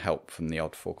as getting help from the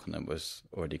odd falconer that was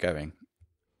already going,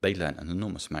 they learnt an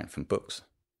enormous amount from books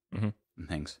and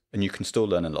things. And you can still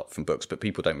learn a lot from books, but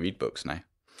people don't read books now.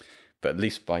 But at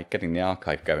least by getting the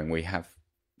archive going, we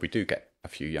do get a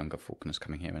few younger falconers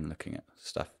coming here and looking at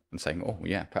stuff and saying, oh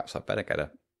yeah, perhaps I better get a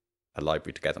a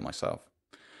library together myself,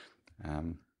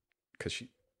 because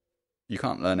you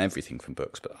can't learn everything from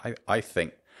books, but I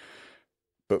think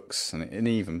books and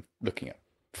even looking at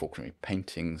falconry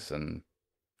paintings and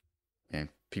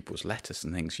people's letters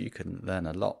and things, you can learn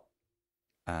a lot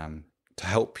to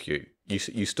help you.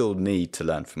 You still need to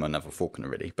learn from another falconer,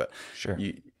 really, but sure,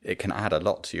 it can add a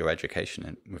lot to your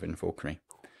education within falconry.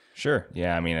 Sure.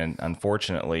 Yeah. I mean, and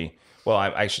unfortunately, well,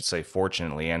 I should say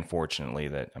fortunately and fortunately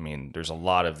that, I mean, there's a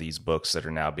lot of these books that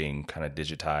are now being kind of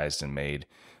digitized and made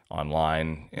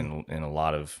online in a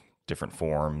lot of different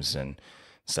forms and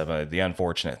stuff. The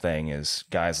unfortunate thing is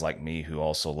guys like me who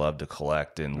also love to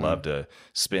collect and love to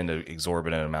spend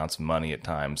exorbitant amounts of money at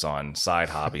times on side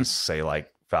hobbies, say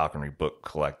like falconry book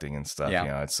collecting and stuff.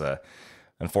 Yeah. It's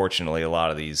unfortunately a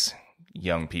lot of these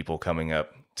young people coming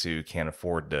up can't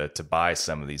afford to buy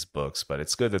some of these books, but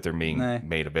it's good that they're being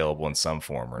made available in some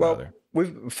form or another.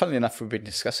 Funnily enough, we've been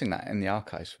discussing that in the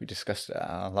archives. We discussed it at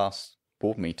our last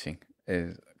board meeting,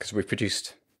 because we've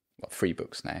produced 3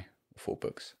 books now, 4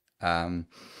 books. I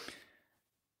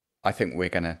think we're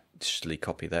going to digitally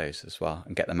copy those as well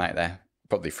and get them out there,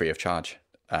 probably free of charge,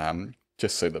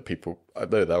 just so that people,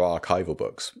 although they're archival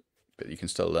books, but you can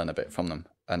still learn a bit from them.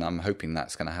 And I'm hoping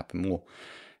that's going to happen more.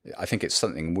 I think it's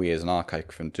something we as an archive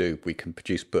can do. We can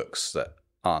produce books that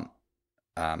aren't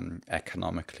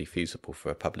economically feasible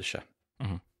for a publisher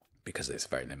because it's a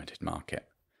very limited market.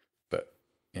 But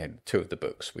 2 of the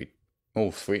books,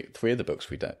 three of the books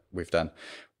we've done,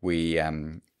 we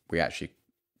actually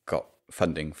got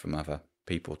funding from other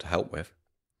people to help with.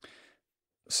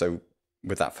 So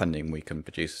with that funding, we can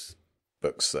produce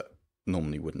books that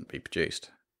normally wouldn't be produced,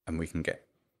 and we can get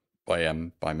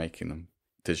by making them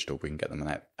digital, we can get them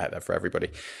out there for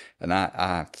everybody. And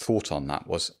our thought on that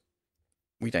was,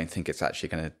 we don't think it's actually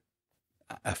going to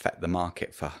affect the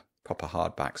market for proper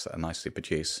hardbacks that are nicely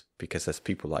produced, because there's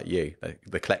people like you,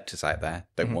 the collectors out there,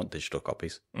 don't want digital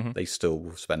copies. They still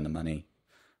will spend the money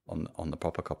on the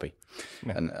proper copy.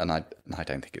 And I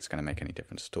don't think it's going to make any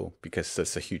difference at all, because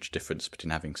there's a huge difference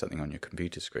between having something on your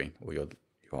computer screen or your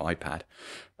iPad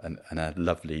and a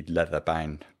lovely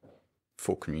leather-bound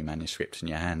falconry manuscript in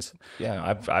your hands.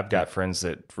 Yeah, I've got friends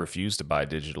that refuse to buy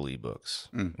digital ebooks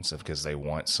and stuff because they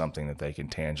want something that they can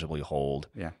tangibly hold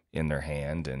in their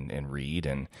hand and read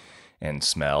and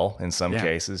smell. In some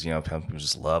cases, people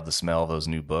just love the smell of those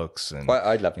new books. And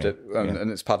I loved it, and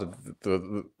it's part of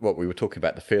what we were talking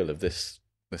about, the feel of this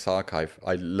archive.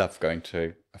 I love going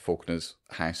to a falconer's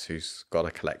house who's got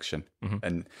a collection,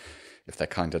 and if they're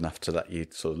kind enough to let you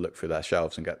sort of look through their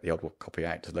shelves and get the odd copy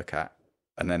out to look at.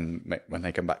 And then when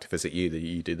they come back to visit you,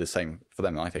 you do the same for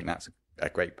them. I think that's a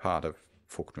great part of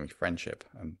falconry friendship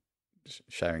and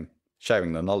sharing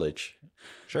the knowledge.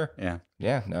 Sure. Yeah.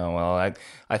 Yeah. No. Well,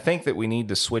 I think that we need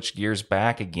to switch gears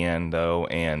back again, though.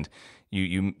 And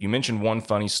you mentioned one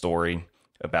funny story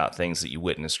about things that you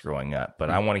witnessed growing up, but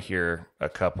I want to hear a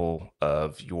couple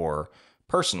of your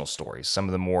personal stories. Some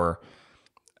of the more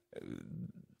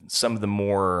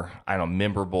I don't know,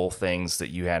 memorable things that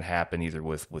you had happen either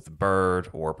with a bird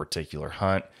or a particular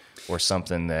hunt or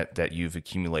something that you've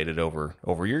accumulated over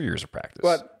your years of practice.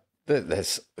 Well,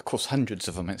 there's of course hundreds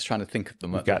of them. It's trying to think of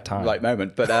them at the right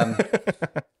moment. But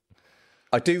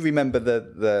I do remember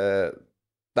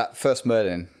that first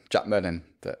Jack Merlin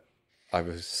that I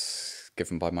was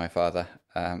given by my father,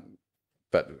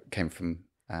 but came from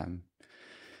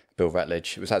Bill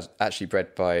Rutledge. It was actually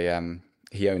bred by...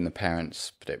 he owned the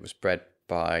parents, but it was bred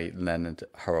by Leonard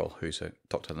Hurrell,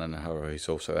 Dr. Leonard Hurrell, who's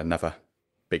also another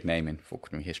big name in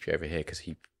falconry history over here, because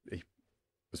he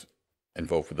was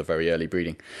involved with the very early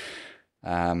breeding.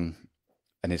 And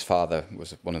his father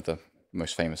was one of the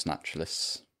most famous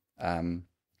naturalists.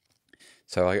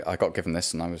 So I got given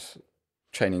this, and I was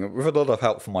training with a lot of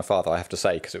help from my father, I have to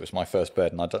say, because it was my first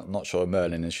bird, and I'm not sure a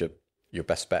Merlin is your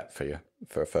best bet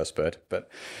for a first bird, but...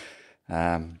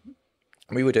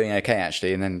 we were doing okay,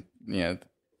 actually, and then,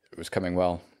 it was coming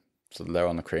well, sort of low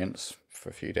on the credence for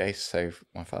a few days. So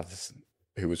my father,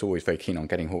 who was always very keen on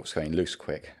getting hawks going loose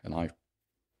quick, and I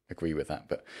agree with that,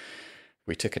 but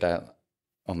we took it out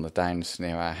on the downs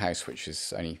near our house, which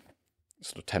is only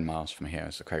sort of 10 miles from here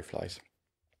as the crow flies,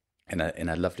 in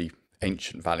a lovely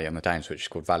ancient valley on the downs, which is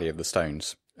called Valley of the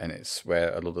Stones, and it's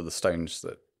where a lot of the stones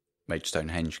that made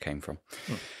Stonehenge came from.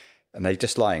 And they're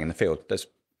just lying in the field. There's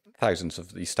thousands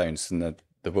of these stones, and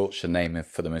the Wiltshire name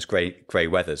for them is grey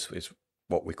weathers, is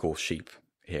what we call sheep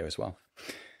here as well.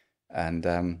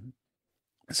 And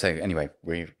so anyway,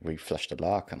 we flushed a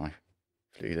lark, and I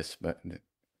flew this, but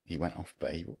he went off.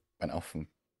 But he went off and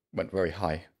went very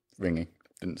high, ringing.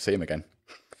 Didn't see him again.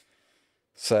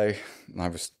 So I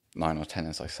was 9 or 10,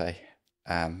 as I say,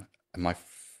 and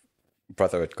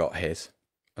brother had got his,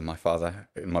 and my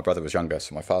brother was younger,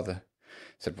 so my father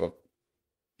said, well,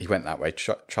 he went that way,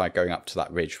 try going up to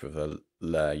that ridge with a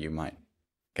lure, you might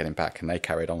get him back. And they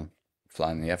carried on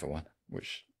flying the other one,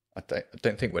 which I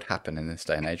don't think would happen in this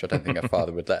day and age. I don't think a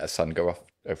father would let a son go off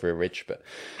over a ridge, but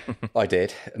I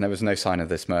did. And there was no sign of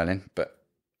this Merlin, but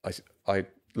I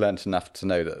learned enough to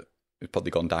know that it's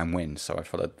probably gone downwind. So I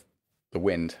followed the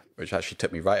wind, which actually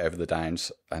took me right over the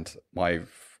downs. And my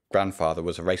grandfather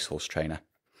was a racehorse trainer,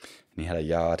 and he had a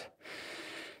yard.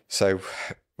 So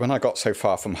when I got so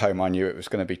far from home, I knew it was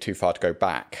going to be too far to go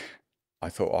back. I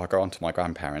thought, I'll go on to my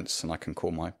grandparents and I can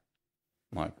call my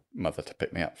mother to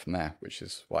pick me up from there, which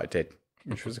is what I did,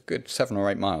 which was a good 7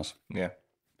 or 8 miles. Yeah.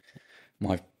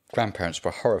 My grandparents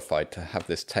were horrified to have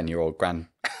this 10-year-old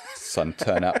grandson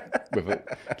turn up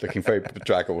looking very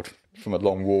bedraggled from a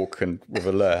long walk and with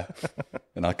a lure.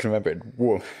 And I can remember it,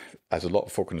 as a lot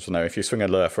of falconers will know, if you swing a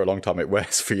lure for a long time, it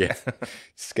wears for your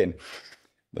skin,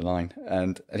 the line.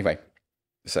 And anyway,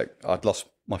 so I'd lost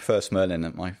my first Merlin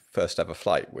at my first ever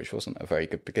flight, which wasn't a very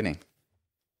good beginning.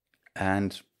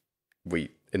 And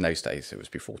in those days, it was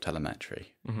before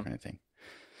telemetry or anything.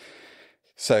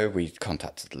 So we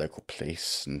contacted the local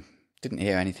police and didn't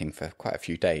hear anything for quite a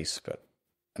few days.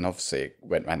 And obviously it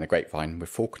went round the grapevine with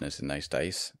falconers in those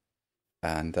days.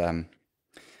 And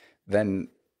then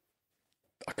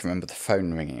I can remember the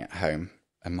phone ringing at home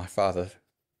and my father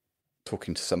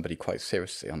talking to somebody quite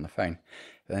seriously on the phone.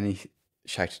 And then he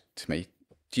shouted to me,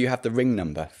 do you have the ring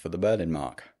number for the Merlin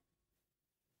mark?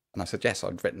 And I said, yes,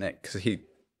 I'd written it, because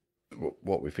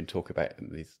what we've been talking about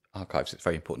in these archives, it's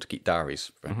very important to keep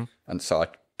diaries. And so I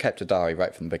kept a diary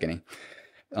right from the beginning.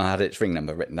 And I had its ring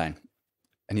number written down.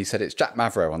 And he said, it's Jack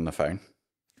Mavro on the phone.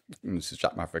 And this is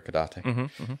Jack Mavro Cadate.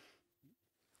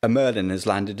 A Merlin has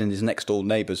landed in his next door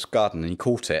neighbour's garden and he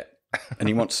caught it. And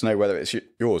he wants to know whether it's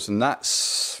yours. And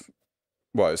it's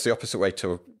the opposite way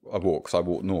to I walk, because I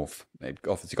walk north. They'd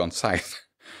obviously gone south.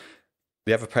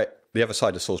 The other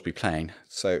side of Salisbury Plain,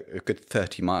 so a good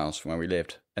 30 miles from where we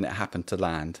lived, and it happened to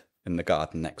land in the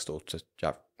garden next door to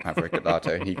Maverick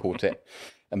Gadato, and he caught it.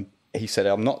 And he said,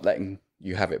 I'm not letting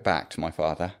you have it back to my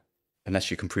father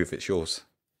unless you can prove it's yours.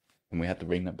 And we had the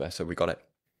ring number, so we got it.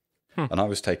 And I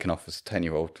was taken off as a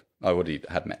 10-year-old. I already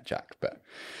had met Jack, but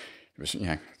it was,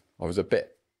 I was a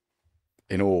bit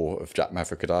in awe of Jack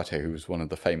Maverick Gadato, who was one of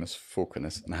the famous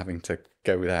falconers, and having to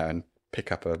go there and pick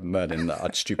up a Merlin that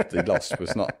I'd stupidly lost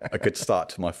was not a good start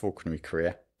to my falconry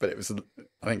career. But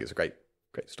I think it's a great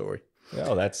story.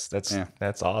 Oh, that's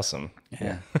awesome.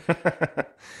 Yeah.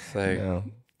 So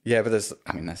but there's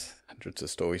hundreds of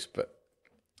stories, but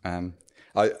my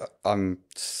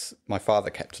father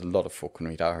kept a lot of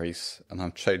falconry diaries, and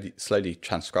I'm slowly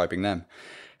transcribing them.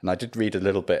 And I did read a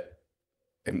little bit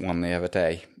in one the other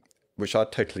day, which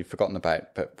I'd totally forgotten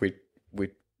about, but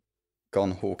we'd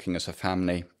gone hawking as a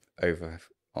family over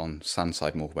on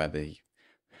Sandside Moor, where the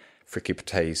Fricci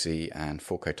Patesi and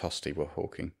Falco Tosti were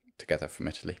hawking together from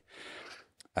Italy.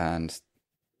 And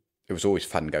it was always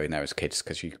fun going there as kids,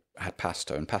 because you had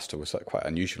pasta, and pasta was quite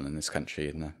unusual in this country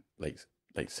in the late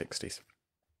 60s.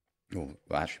 Or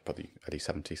actually probably early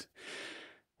 70s.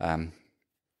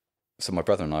 So my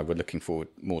brother and I were looking forward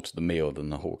more to the meal than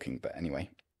the hawking. But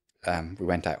anyway, we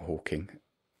went out hawking.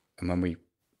 And when we,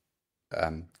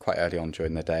 quite early on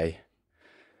during the day,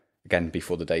 again,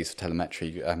 before the days of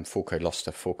telemetry, Falco lost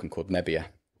a falcon called Nebbia,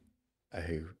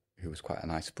 who was quite a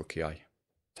nice brookie eye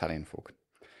Italian falcon.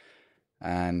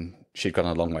 And she'd gone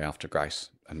a long way after grouse,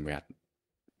 and we had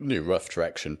new rough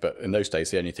direction. But in those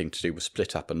days, the only thing to do was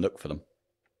split up and look for them.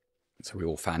 So we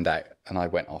all fanned out, and I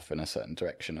went off in a certain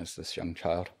direction as this young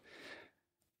child.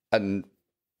 And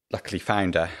luckily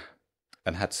found her,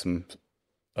 and had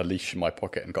a leash in my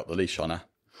pocket, and got the leash on her,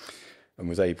 and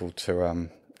was able to...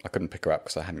 I couldn't pick her up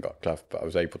because I hadn't got a glove, but I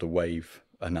was able to wave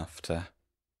enough to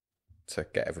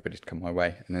get everybody to come my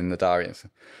way. And in the diary, it's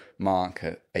Mark,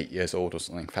 at 8 years old or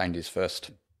something, found his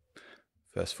first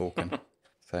falcon.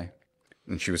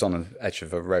 And she was on the edge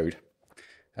of a road,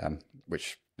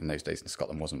 which in those days in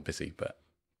Scotland wasn't busy, but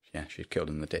yeah, she'd killed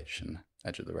in the ditch on the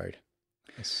edge of the road.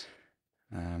 Yes.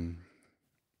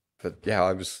 But yeah,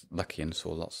 I was lucky and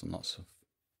saw lots and lots of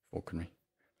falconry.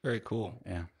 Very cool.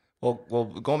 Yeah. Well,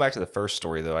 going back to the first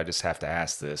story, though, I just have to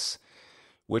ask this.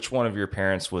 Which one of your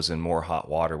parents was in more hot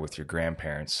water with your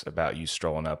grandparents about you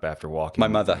strolling up after walking? My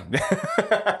mother.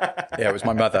 Yeah, it was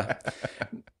my mother.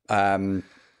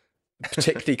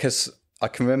 Particularly because I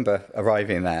can remember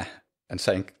arriving there and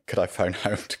saying, could I phone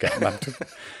home to get Mum to...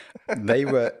 They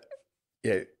were,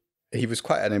 he was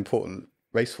quite an important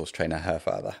racehorse trainer, her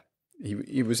father.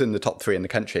 He was in the top 3 in the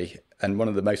country. And one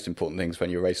of the most important things when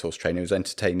you're a racehorse trainer is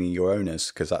entertaining your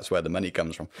owners, because that's where the money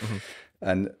comes from. Mm-hmm.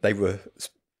 And they were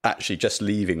actually just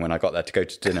leaving when I got there to go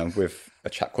to dinner with a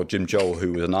chap called Jim Joel,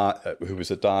 who was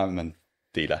a diamond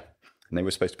dealer. And they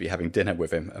were supposed to be having dinner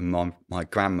with him. And my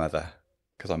grandmother,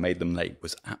 because I made them late,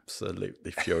 was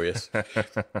absolutely furious.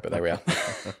 But there we are.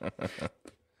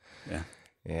 Yeah.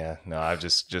 Yeah, no, I'm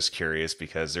just curious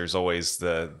because there's always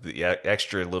the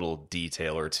extra little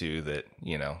detail or two that,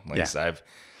 like I said, I've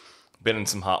been in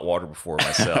some hot water before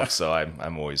myself, so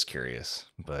I'm always curious.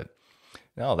 But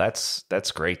no, that's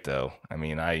great though. I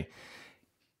mean, I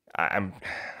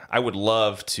would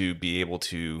love to be able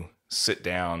to sit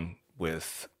down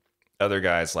with other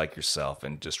guys like yourself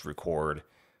and just record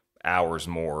hours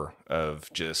more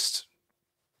of just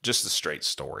the straight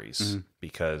stories,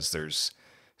 because there's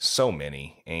so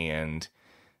many, and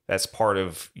that's part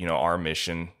of our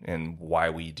mission and why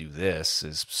we do this,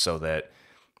 is so that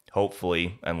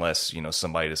hopefully, unless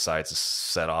somebody decides to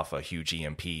set off a huge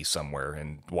EMP somewhere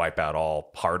and wipe out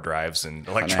all hard drives and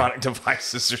electronic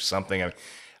devices or something, I mean,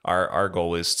 our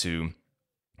goal is to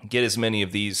get as many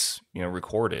of these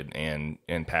recorded and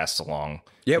passed along.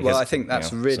 Yeah, well, I think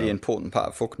that's a really important part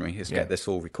of falconry, is get this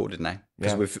all recorded now,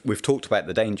 because we've talked about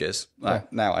the dangers.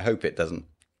 Now I hope it doesn't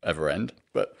ever end,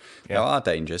 but there are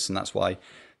dangers, and that's why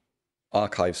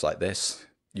archives like this,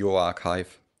 your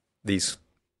archive, these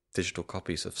digital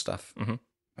copies of stuff,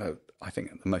 I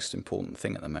think are the most important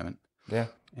thing at the moment. No,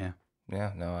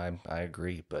 I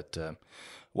agree. But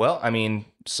well, I mean,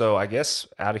 so I guess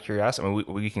out of curiosity, I mean,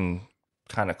 we can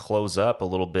kind of close up a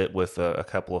little bit with a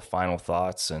couple of final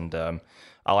thoughts, and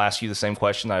I'll ask you the same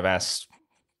question I've asked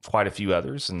quite a few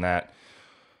others, and that,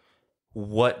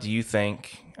 what do you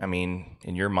think, I mean,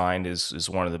 in your mind, is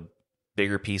one of the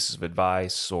bigger pieces of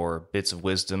advice or bits of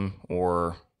wisdom,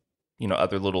 or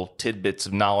other little tidbits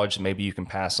of knowledge maybe you can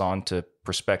pass on to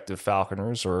prospective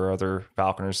falconers or other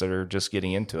falconers that are just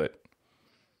getting into it?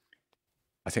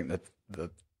 I think that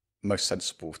the most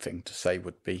sensible thing to say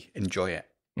would be enjoy it.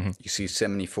 You see so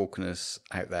many falconers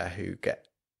out there who get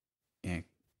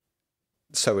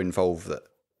so involved that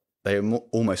they're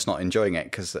almost not enjoying it,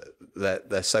 because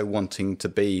they're so wanting to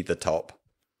be the top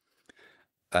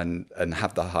and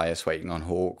have the highest weighting on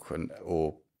hawk,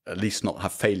 or at least not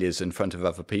have failures in front of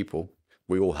other people.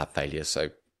 We all have failures, so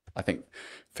I think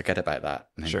forget about that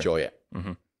and enjoy it,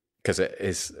 because it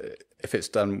is, if it's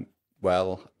done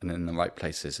well and in the right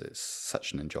places, it's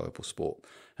such an enjoyable sport.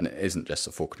 And it isn't just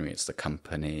the falconry; it's the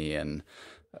company and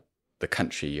the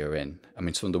country you're in. I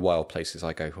mean, some of the wild places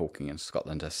I go hawking in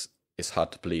Scotland, it's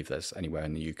hard to believe there's anywhere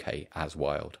in the UK as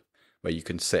wild, where you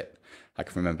can sit. I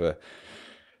can remember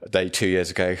a day 2 years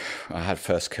ago, I had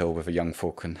first kill with a young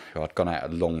falcon who I'd gone out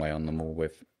a long way on the moor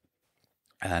with,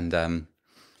 and I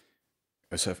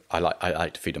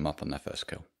like to feed them up on their first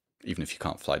kill, even if you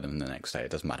can't fly them the next day.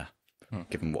 It doesn't matter.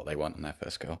 Give them what they want on their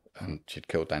first kill. And she'd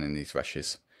killed down in these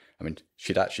rushes. I mean,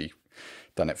 she'd actually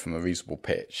done it from a reasonable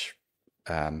pitch,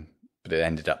 but it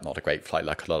ended up not a great flight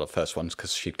like a lot of first ones,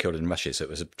 because she'd killed in rushes. It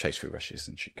was a chase through rushes,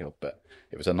 and she killed. But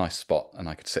it was a nice spot, and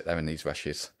I could sit there in these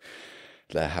rushes,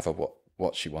 let her have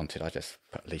what she wanted. I just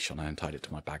put a leash on her and tied it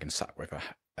to my bag and sat with her.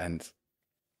 And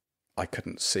I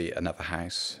couldn't see another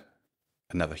house,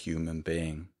 another human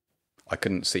being. I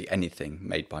couldn't see anything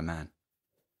made by man.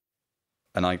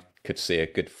 And I could see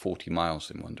a good 40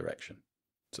 miles in one direction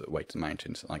to the way to the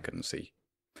mountains, and I couldn't see.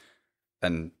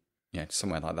 And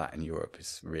somewhere like that in Europe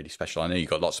is really special. I know you've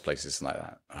got lots of places like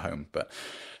that at home, but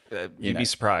you'd be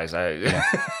surprised.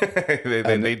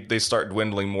 They start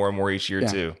dwindling more and more each year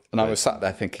too. And I was sat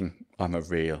there thinking, I'm a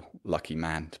real lucky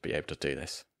man to be able to do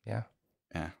this. Yeah.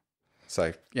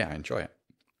 So enjoy it.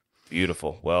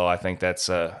 Beautiful. Well, I think that's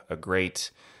a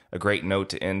great note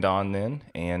to end on then.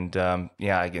 And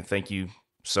again, thank you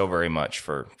so very much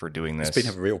for doing this. It's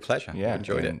been a real pleasure. Yeah, I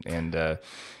enjoyed it. And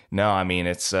no, I mean,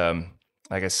 it's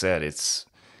like I said, it's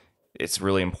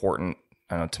really important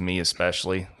to me,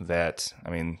 especially, that, I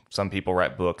mean, some people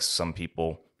write books, some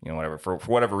people, whatever. For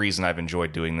whatever reason, I've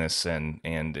enjoyed doing this and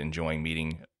enjoying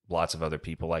meeting lots of other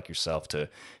people like yourself to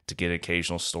get an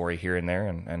occasional story here and there,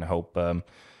 and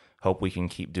hope we can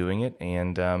keep doing it.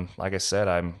 And like I said,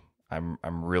 I'm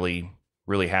really,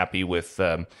 really happy with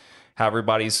how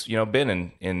everybody's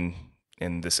been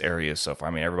in this area so far.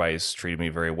 I mean, everybody's treated me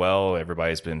very well.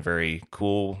 Everybody's been very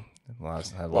cool.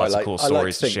 Lots of cool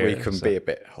stories to share. We can be a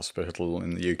bit hospitable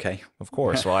in the UK, of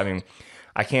course. Well, I mean,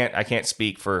 I can't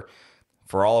speak for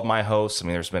all of my hosts. I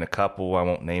mean, there's been a couple, I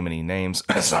won't name any names,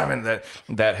 Simon,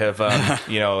 that have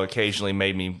occasionally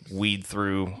made me weed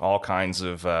through all kinds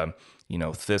of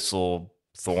thistle,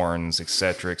 thorns,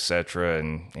 etc.,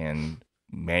 and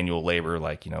manual labor,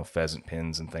 like, pheasant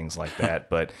pins and things like that.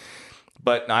 But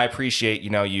I appreciate,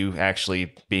 you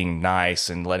actually being nice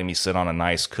and letting me sit on a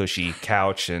nice cushy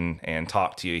couch and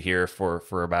talk to you here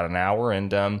for about an hour.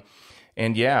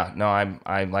 And yeah, no,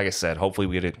 I'm like I said, hopefully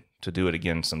we get to do it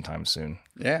again sometime soon.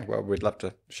 Yeah, well, we'd love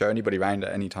to show anybody around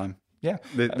at any time. Yeah.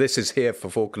 This is here for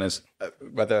falconers,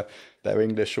 whether they're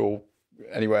English or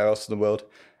anywhere else in the world.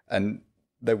 And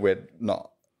though we're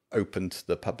not open to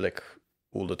the public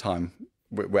all the time,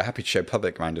 we're happy to show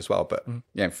public around as well. But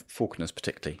falconers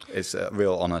particularly, it's a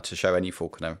real honour to show any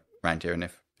falconer around here. And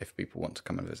if people want to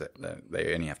come and visit,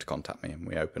 they only have to contact me and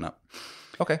we open up.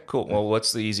 Okay, cool. Well,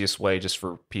 what's the easiest way, just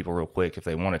for people real quick, if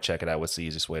they want to check it out, what's the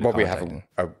easiest way to contact we have them?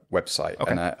 a website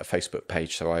and a Facebook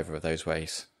page, so either of those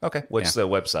ways. Okay, what's the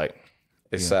website?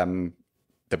 It's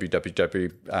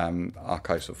www.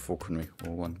 Archives of Falconry,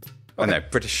 all one. Okay. Oh no,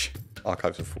 British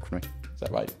Archives of Falconry. Is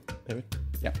that right, David?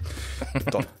 Yeah.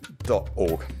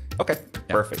 .org. Okay,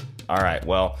 perfect. All right.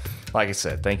 Well, like I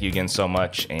said, thank you again so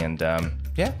much, and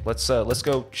let's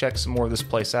go check some more of this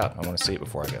place out. I want to see it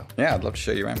before I go. Yeah, I'd love to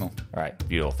show you around more. All right,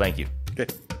 beautiful. Thank you.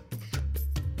 Good.